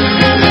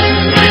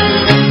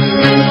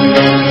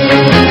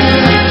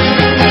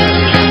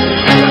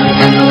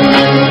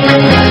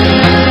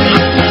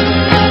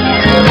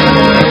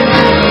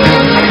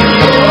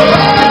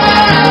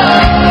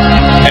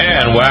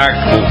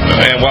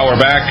 And while we're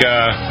back,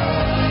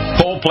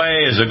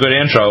 Coldplay is a good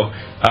intro.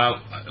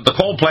 The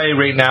Coldplay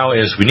right now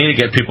is we need to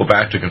get people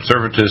back to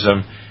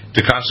conservatism,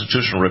 to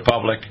constitutional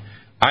republic.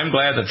 I'm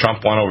glad that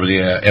Trump won over the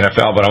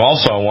NFL, but I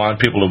also want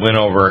people to win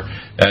over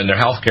their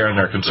health care and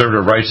their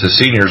conservative rights as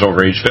seniors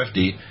over age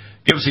 50.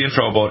 Give us the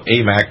intro about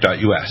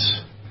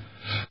AMAC.US.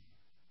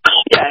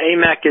 Yeah,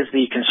 AMAC is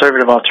the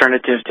conservative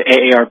alternative to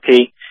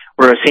AARP.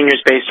 We're a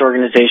seniors-based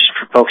organization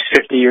for folks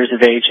 50 years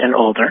of age and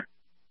older.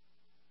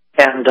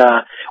 And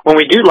when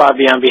we do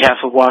lobby on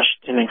behalf of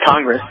Washington and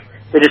Congress,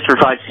 we just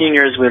provide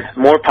seniors with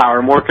more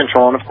power, more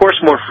control, and, of course,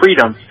 more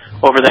freedom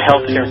over the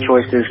health care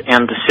choices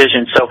and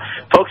decisions. So,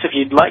 folks, if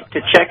you'd like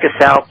to check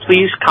us out,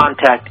 please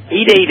contact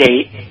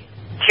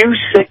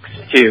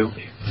 888-262-2006.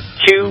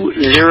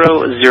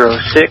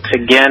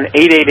 Again,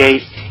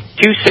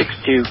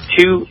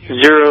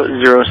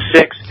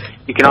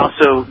 888-262-2006. You can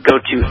also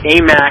go to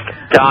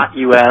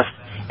amac.us.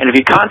 And if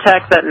you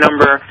contact that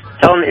number,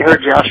 tell them that you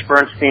heard Josh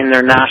Bernstein,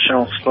 their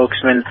national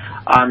spokesman,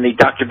 on the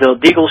Dr. Bill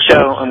Deagle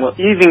show, and we'll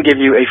even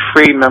give you a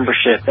free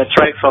membership. That's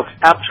right, folks,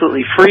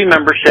 absolutely free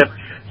membership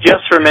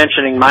just for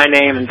mentioning my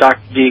name and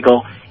Dr.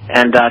 Deagle.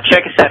 And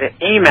check us out at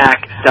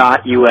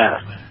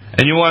amac.us.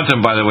 And you want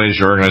them, by the way, as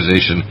your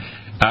organization.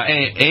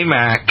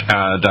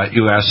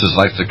 AMAC.us is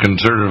like the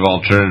conservative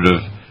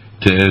alternative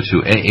to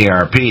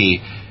AARP.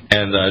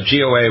 And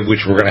GOA,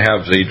 which we're going to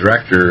have the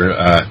director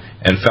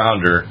and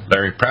founder,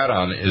 Larry Pratt,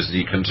 on, is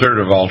the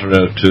conservative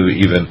alternative to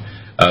even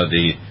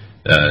the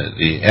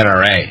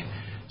NRA.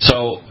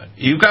 So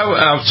you've got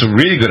some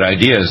really good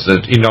ideas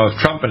that, if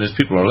Trump and his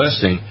people are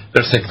listening,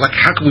 they're thinking, like,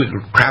 how can we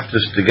craft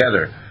this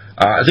together?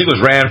 I think it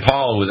was Rand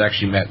Paul who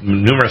actually met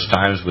numerous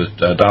times with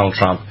Donald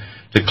Trump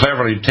to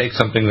cleverly take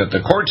something that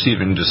the courts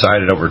even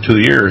decided over 2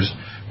 years,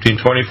 between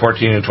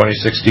 2014 and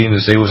 2016, to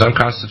say was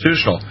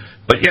unconstitutional.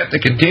 But yet they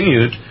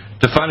continued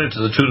to fund it to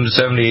the tune of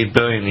 $78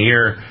 billion a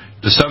year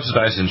to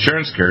subsidize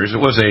insurance carriers.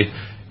 It was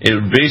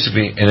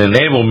basically an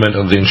enablement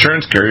of the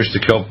insurance carriers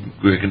to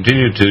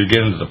continue to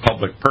get into the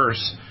public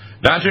purse,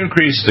 not to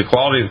increase the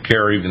quality of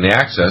care or even the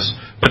access,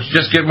 but to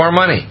just get more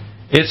money.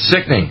 It's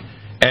sickening.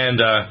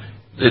 And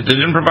they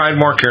didn't provide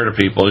more care to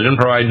people. They didn't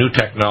provide new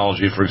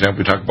technology. For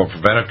example, we talk about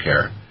preventive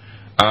care.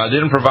 They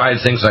didn't provide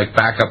things like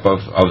backup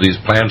of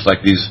these plans, like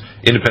these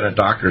independent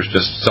doctors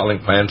just selling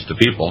plans to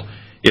people.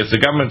 If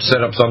the government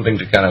set up something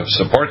to kind of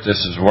support this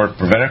as support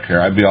preventive care,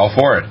 I'd be all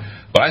for it.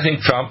 But I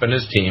think Trump and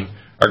his team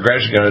are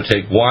gradually going to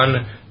take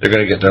they're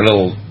going to get their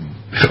little,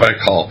 what I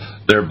call,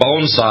 their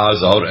bone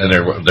saws out and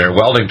their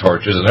welding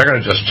torches, and they're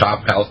going to just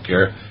chop health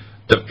care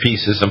to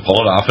pieces and pull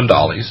it off in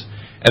dollies.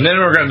 And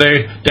then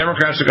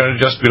Democrats are going to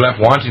just be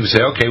left wanting to say,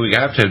 okay, we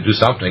have to do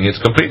something.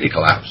 It's completely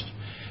collapsed.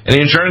 And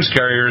the insurance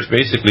carriers,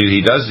 basically,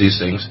 he does these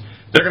things,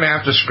 they're going to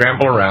have to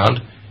scramble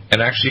around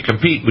and actually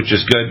compete, which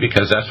is good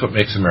because that's what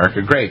makes America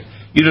great.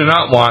 You do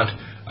not want,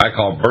 I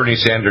call, Bernie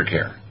Sanders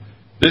care.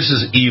 This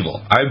is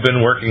evil. I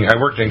worked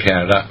in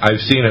Canada.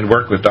 I've seen and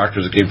worked with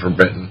doctors that came from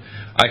Britain.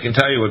 I can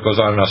tell you what goes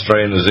on in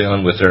Australia and New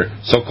Zealand with their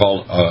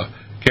so-called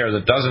care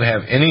that doesn't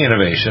have any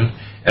innovation.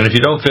 And if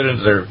you don't fit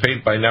into their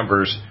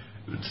paint-by-numbers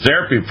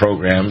therapy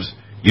programs,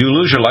 you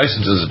lose your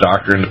license as a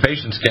doctor, and the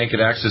patients can't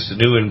get access to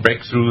new and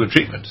breakthrough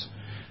treatments.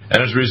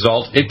 And as a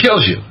result, it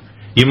kills you.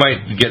 You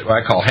might get what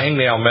I call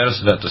hangnail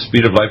medicine at the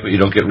speed of light, but you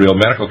don't get real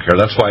medical care.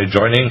 That's why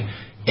joining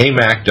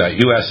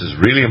AMAC.us is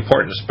really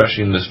important,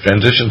 especially in this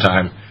transition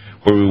time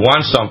where we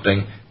want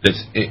something that's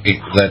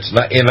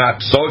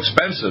not so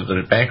expensive that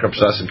it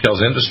bankrupts us and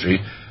kills industry,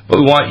 but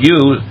we want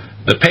you,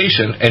 the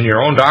patient, and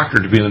your own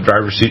doctor to be in the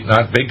driver's seat,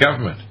 not big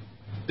government.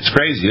 It's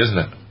crazy, isn't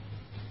it?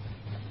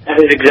 That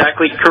is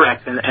exactly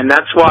correct, and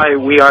that's why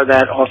we are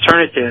that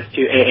alternative to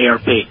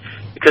AARP.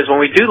 Because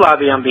when we do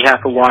lobby on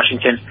behalf of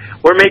Washington,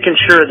 we're making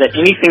sure that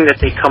anything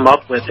that they come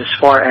up with as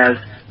far as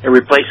a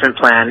replacement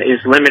plan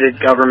is limited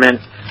government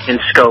in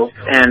scope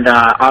and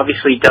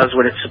obviously does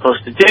what it's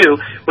supposed to do,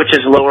 which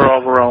is lower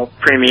overall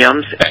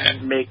premiums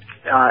and make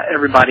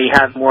everybody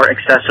have more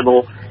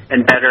accessible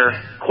and better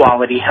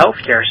quality health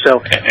care.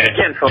 So,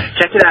 again, folks,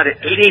 check it out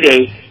at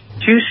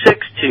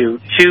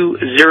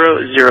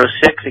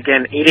 888-262-2006.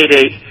 Again,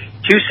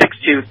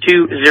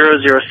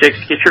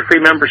 262-2006. Get your free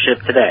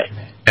membership today.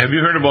 Have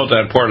you heard about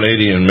that poor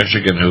lady in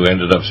Michigan who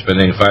ended up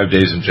spending 5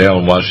 days in jail,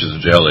 and while she was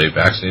in jail, they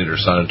vaccinated her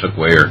son and took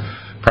away her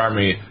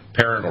primary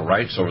parental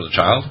rights over the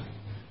child?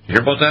 You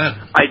hear about that?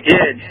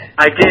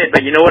 I did,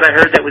 but you know what I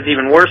heard that was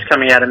even worse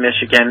coming out of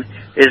Michigan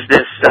is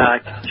this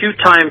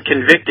two-time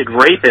convicted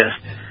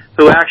rapist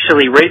who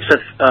actually rapes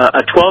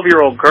a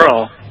 12-year-old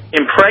girl,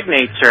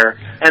 impregnates her,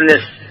 and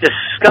this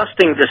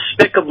disgusting,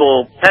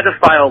 despicable,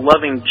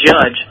 pedophile-loving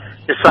judge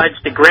decides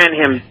to grant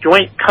him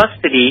joint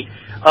custody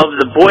of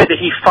the boy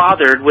that he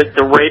fathered with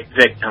the rape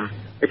victim.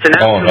 It's an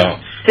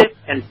absolute sick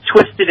and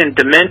twisted and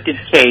demented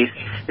case.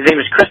 His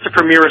name is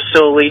Christopher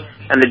Mirasoli,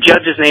 and the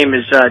judge's name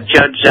is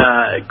Judge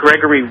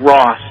Gregory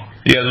Ross.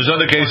 Yeah, there's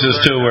other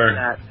cases too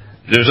where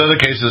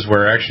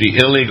actually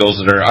illegals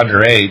that are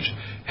underage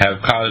have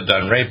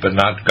done rape but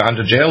not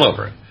gone to jail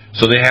over it.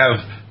 So they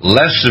have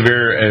less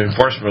severe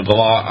enforcement of the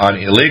law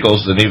on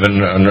illegals than even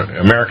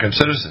American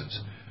citizens,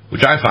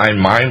 which I find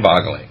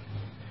mind-boggling.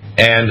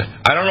 And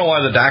I don't know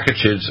why the DACA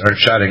kids are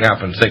shutting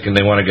up and thinking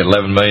they want to get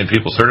 11 million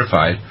people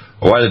certified,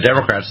 or why the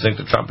Democrats think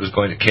that Trump is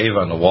going to cave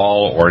on the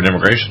wall or an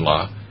immigration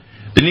law.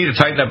 They need to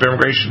tighten up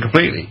immigration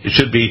completely. It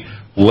should be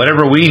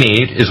whatever we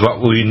need is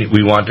what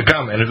we want to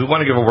come. And if we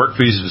want to give a work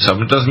visa to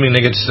someone, it doesn't mean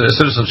they get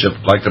citizenship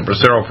like the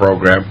Bracero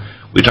program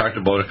we talked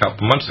about a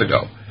couple months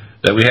ago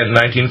that we had in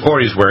the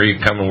 1940s, where you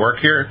can come and work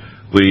here.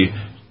 We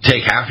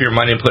take half your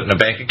money and put it in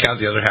a bank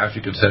account, the other half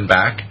you can send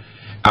back.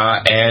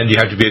 And you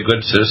have to be a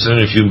good citizen.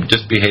 If you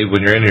misbehave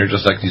when you're in here,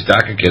 just like these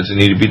DACA kids, they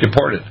need to be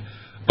deported.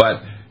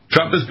 But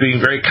Trump is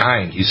being very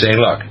kind. He's saying,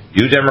 look,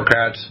 you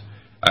Democrats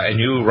and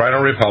you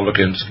Rhino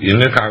Republicans in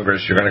the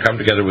Congress, you're going to come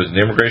together with an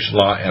immigration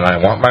law, and I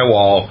want my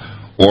wall,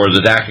 or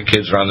the DACA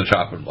kids are on the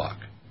chopping block.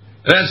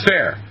 And that's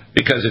fair,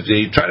 because if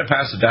they try to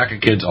pass the DACA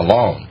kids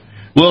alone,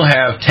 we'll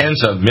have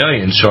tens of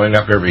millions showing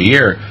up every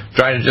year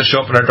trying to just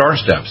show up on our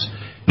doorsteps.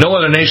 No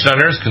other nation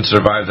on earth can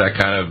survive that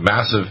kind of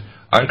massive,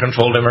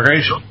 uncontrolled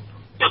immigration.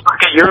 Just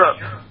look at Europe.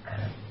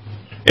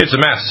 It's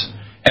a mess.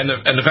 And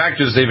the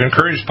fact is they've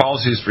encouraged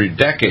policies for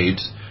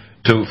decades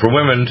for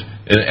women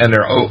and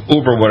their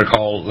uber what I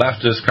call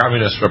leftist,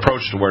 communist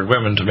approach toward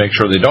women to make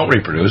sure they don't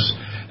reproduce.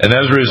 And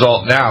as a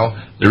result now,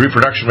 the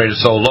reproduction rate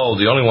is so low,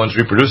 the only ones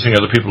reproducing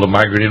are the people who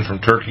migrate in from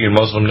Turkey and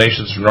Muslim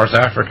nations from North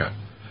Africa.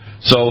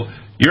 So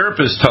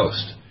Europe is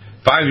toast.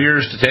 5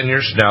 years to 10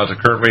 years from now, at the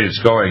current rate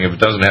it's going, if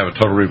it doesn't have a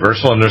total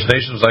reversal, and there's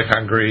nations like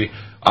Hungary,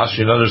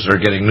 Austria, and others that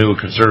are getting new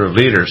conservative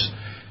leaders.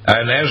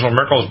 And Angela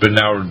Merkel has been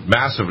now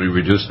massively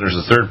reduced, and there's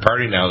a third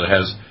party now that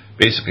has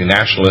basically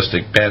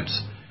nationalistic bents.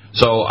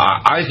 So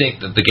I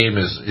think that the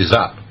game is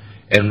up.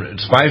 And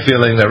it's my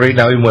feeling that right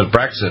now, even with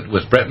Brexit,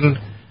 with Britain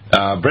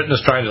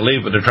is trying to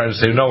leave, but they're trying to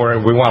say, no,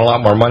 we want a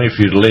lot more money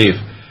for you to leave.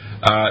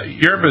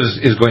 Europe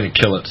is going to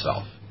kill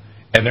itself.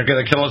 And they're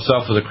going to kill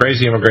itself with a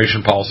crazy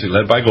immigration policy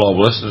led by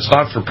globalists. It's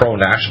not for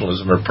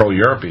pro-nationalism or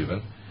pro-Europe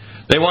even.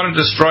 They want to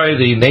destroy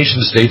the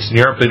nation-states in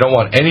Europe. They don't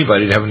want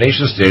anybody to have a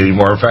nation-state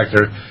anymore. In fact,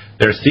 their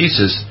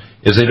thesis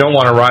is they don't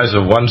want a rise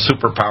of one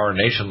superpower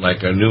nation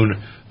like a new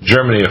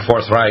Germany, a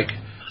Fourth Reich.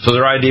 So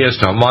their idea is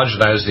to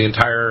homogenize the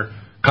entire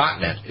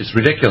continent. It's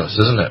ridiculous,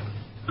 isn't it?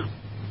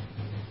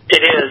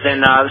 It is,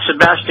 and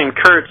Sebastian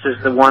Kurz is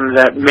the one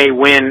that may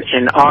win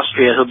in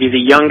Austria. He'll be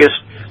the youngest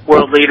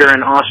world leader in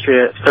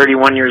Austria at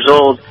 31 years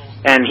old,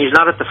 and he's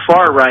not at the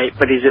far right,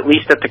 but he's at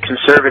least at the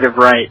conservative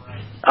right.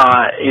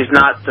 He's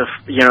not the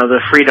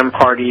Freedom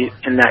Party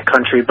in that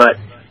country, but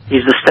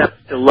he's a step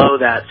below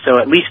that.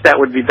 So at least that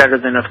would be better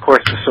than, of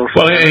course, the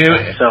social.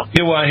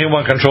 Well, he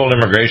wants controlled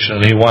immigration,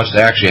 and he wants to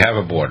actually have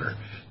a border.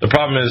 The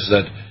problem is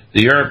that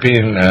the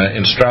European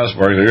in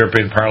Strasbourg, the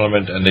European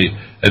Parliament, and the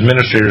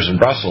administrators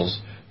in Brussels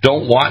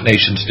don't want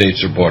nation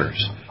states or borders.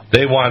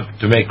 They want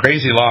to make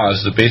crazy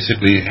laws that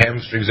basically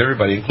hamstrings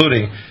everybody,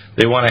 including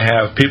they want to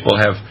have people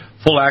have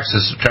full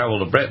access to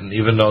travel to Britain,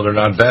 even though they're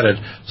not vetted,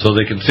 so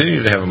they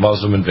continue to have a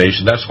Muslim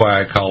invasion. That's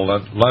why I call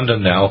London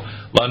now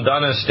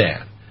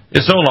Londonistan.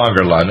 It's no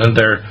longer London.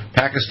 Their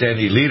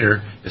Pakistani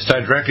leader is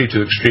tied directly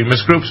to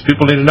extremist groups.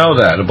 People need to know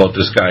that about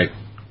this guy.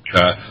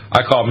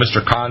 I call him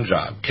Mr.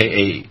 Khanjab,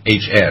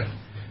 K-A-H-N,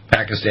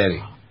 Pakistani.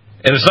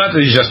 And it's not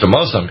that he's just a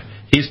Muslim.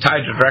 He's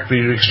tied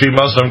directly to extreme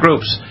Muslim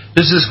groups.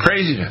 This is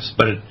craziness.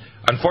 But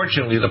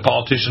unfortunately, the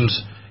politicians,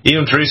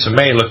 even Theresa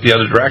May, look the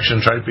other direction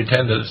and try to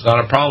pretend that it's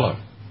not a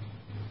problem.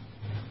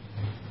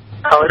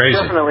 Oh, it's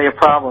definitely a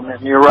problem,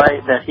 and you're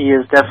right that he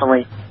is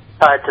definitely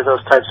tied to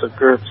those types of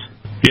groups.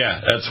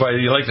 Yeah, that's why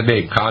you like the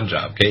name,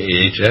 Khanjab,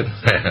 K-A-H-N.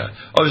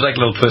 Always like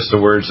little twists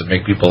of words that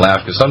make people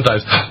laugh, because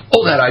sometimes,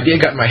 that idea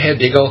got in my head,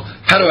 Deagle.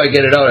 How do I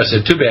get it out? I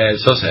said, too bad,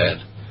 so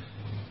sad.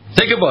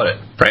 Think about it.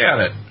 Pray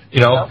on it.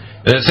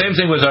 And the same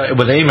thing with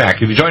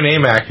AMAC. If you join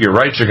AMAC, your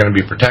rights are going to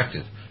be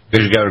protected,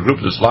 because you've got a group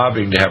that's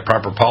lobbying to have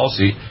proper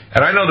policy.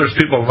 And I know there's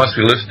people who must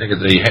be listening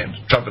to the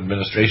Trump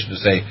administration to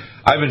say,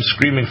 I've been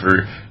screaming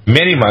for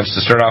many months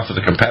to start off with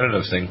a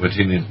competitive thing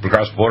between the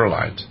cross-border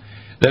lines.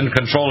 Then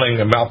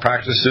controlling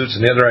malpractice suits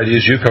and the other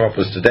ideas you come up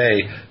with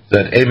today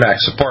that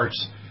AMAC supports.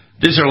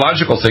 These are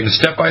logical things,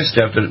 step by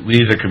step, that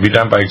either can be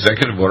done by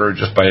executive order or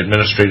just by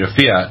administrative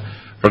fiat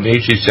from the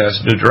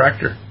HHS new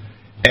director.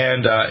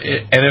 And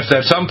if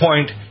at some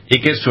point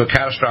it gets to a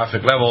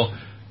catastrophic level,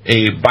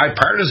 a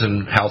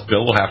bipartisan health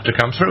bill will have to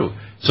come through.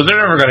 So they're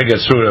never going to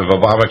get through of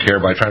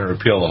Obamacare by trying to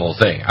repeal the whole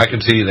thing. I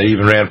can see that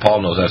even Rand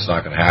Paul knows that's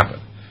not going to happen.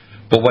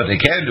 But what they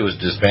can do is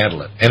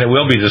dismantle it. And it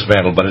will be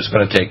dismantled, but it's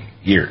going to take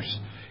years.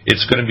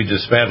 It's going to be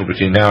dismantled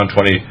between now and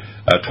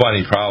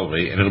 2020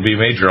 probably, and it'll be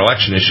a major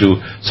election issue.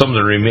 Some of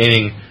the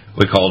remaining,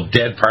 we call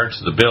dead parts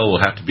of the bill,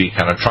 will have to be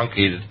kind of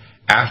truncated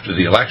after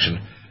the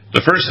election.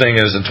 The first thing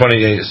is in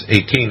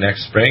 2018,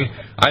 next spring,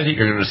 I think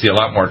you're going to see a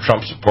lot more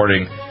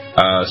Trump-supporting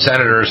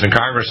senators and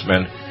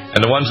congressmen. And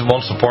the ones who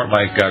won't support,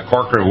 like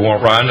Corker, who won't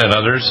run, and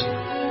others,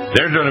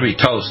 they're going to be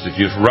toast. If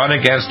you've run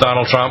against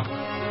Donald Trump,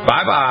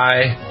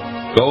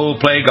 bye-bye. Go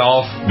play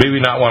golf.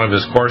 Maybe not one of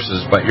his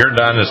courses, but you're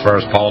done as far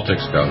as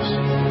politics goes.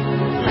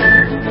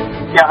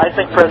 Yeah, I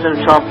think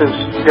President Trump is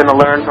going to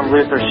learn from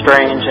Luther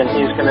Strange, and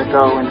he's going to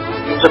go and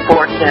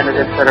support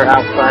candidates that are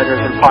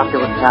outsiders and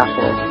populist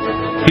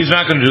assholes. He's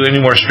not going to do any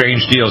more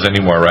strange deals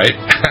anymore, right?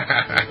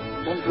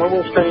 No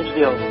more strange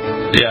deals.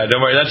 Yeah, don't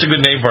worry. That's a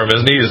good name for him,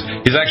 isn't he?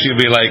 He's actually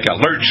going to be like a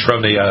Lurch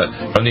from the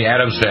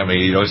Addams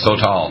Family. You know, he's so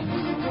tall.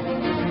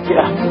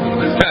 Yeah.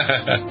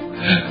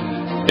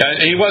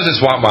 Yeah, he was a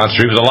swamp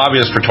monster. He was a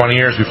lobbyist for 20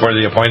 years before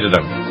they appointed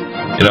him.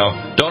 You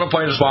know, don't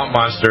appoint a swamp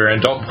monster and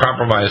don't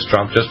compromise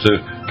Trump just to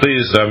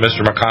please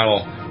Mr.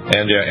 McConnell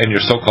and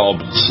your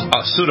so-called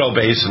pseudo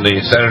base and the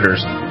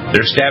senators.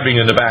 They're stabbing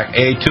you in the back.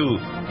 A2.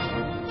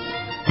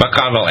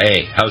 McConnell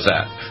A. How's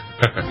that?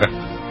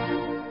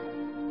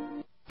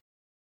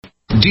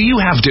 Do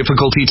you have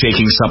difficulty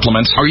taking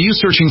supplements? Are you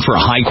searching for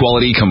a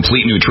high-quality,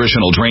 complete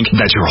nutritional drink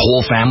that your whole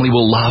family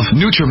will love?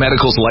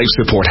 NutriMedical's Life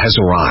Support has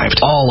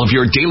arrived. All of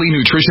your daily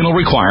nutritional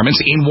requirements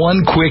in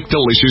one quick,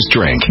 delicious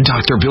drink.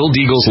 Dr. Bill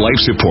Deagle's Life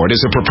Support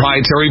is a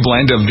proprietary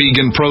blend of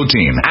vegan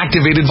protein,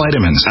 activated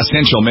vitamins,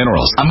 essential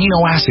minerals,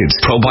 amino acids,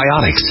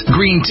 probiotics,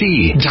 green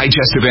tea,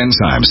 digestive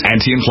enzymes,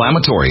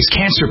 anti-inflammatories,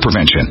 cancer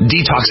prevention,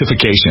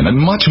 detoxification,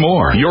 and much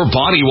more. Your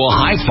body will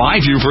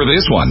high-five you for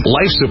this one.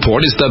 Life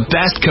Support is the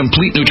best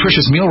complete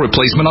nutritious meal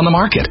replacement on the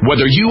market.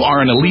 Whether you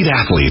are an elite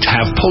athlete,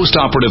 have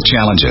post-operative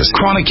challenges,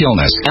 chronic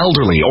illness,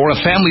 elderly, or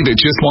a family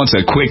that just wants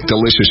a quick,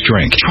 delicious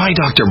drink, try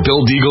Dr.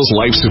 Bill Deagle's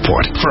Life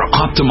Support for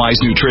optimized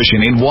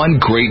nutrition in one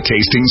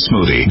great-tasting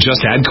smoothie.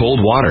 Just add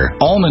cold water,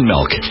 almond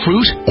milk,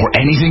 fruit, or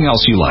anything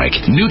else you like.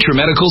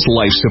 NutriMedical's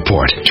Life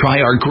Support. Try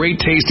our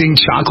great-tasting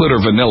chocolate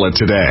or vanilla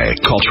today.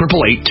 Call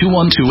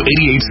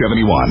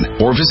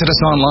 888-212-8871 or visit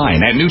us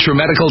online at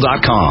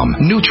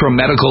NutriMedical.com.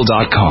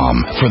 NutriMedical.com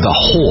for the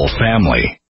whole family.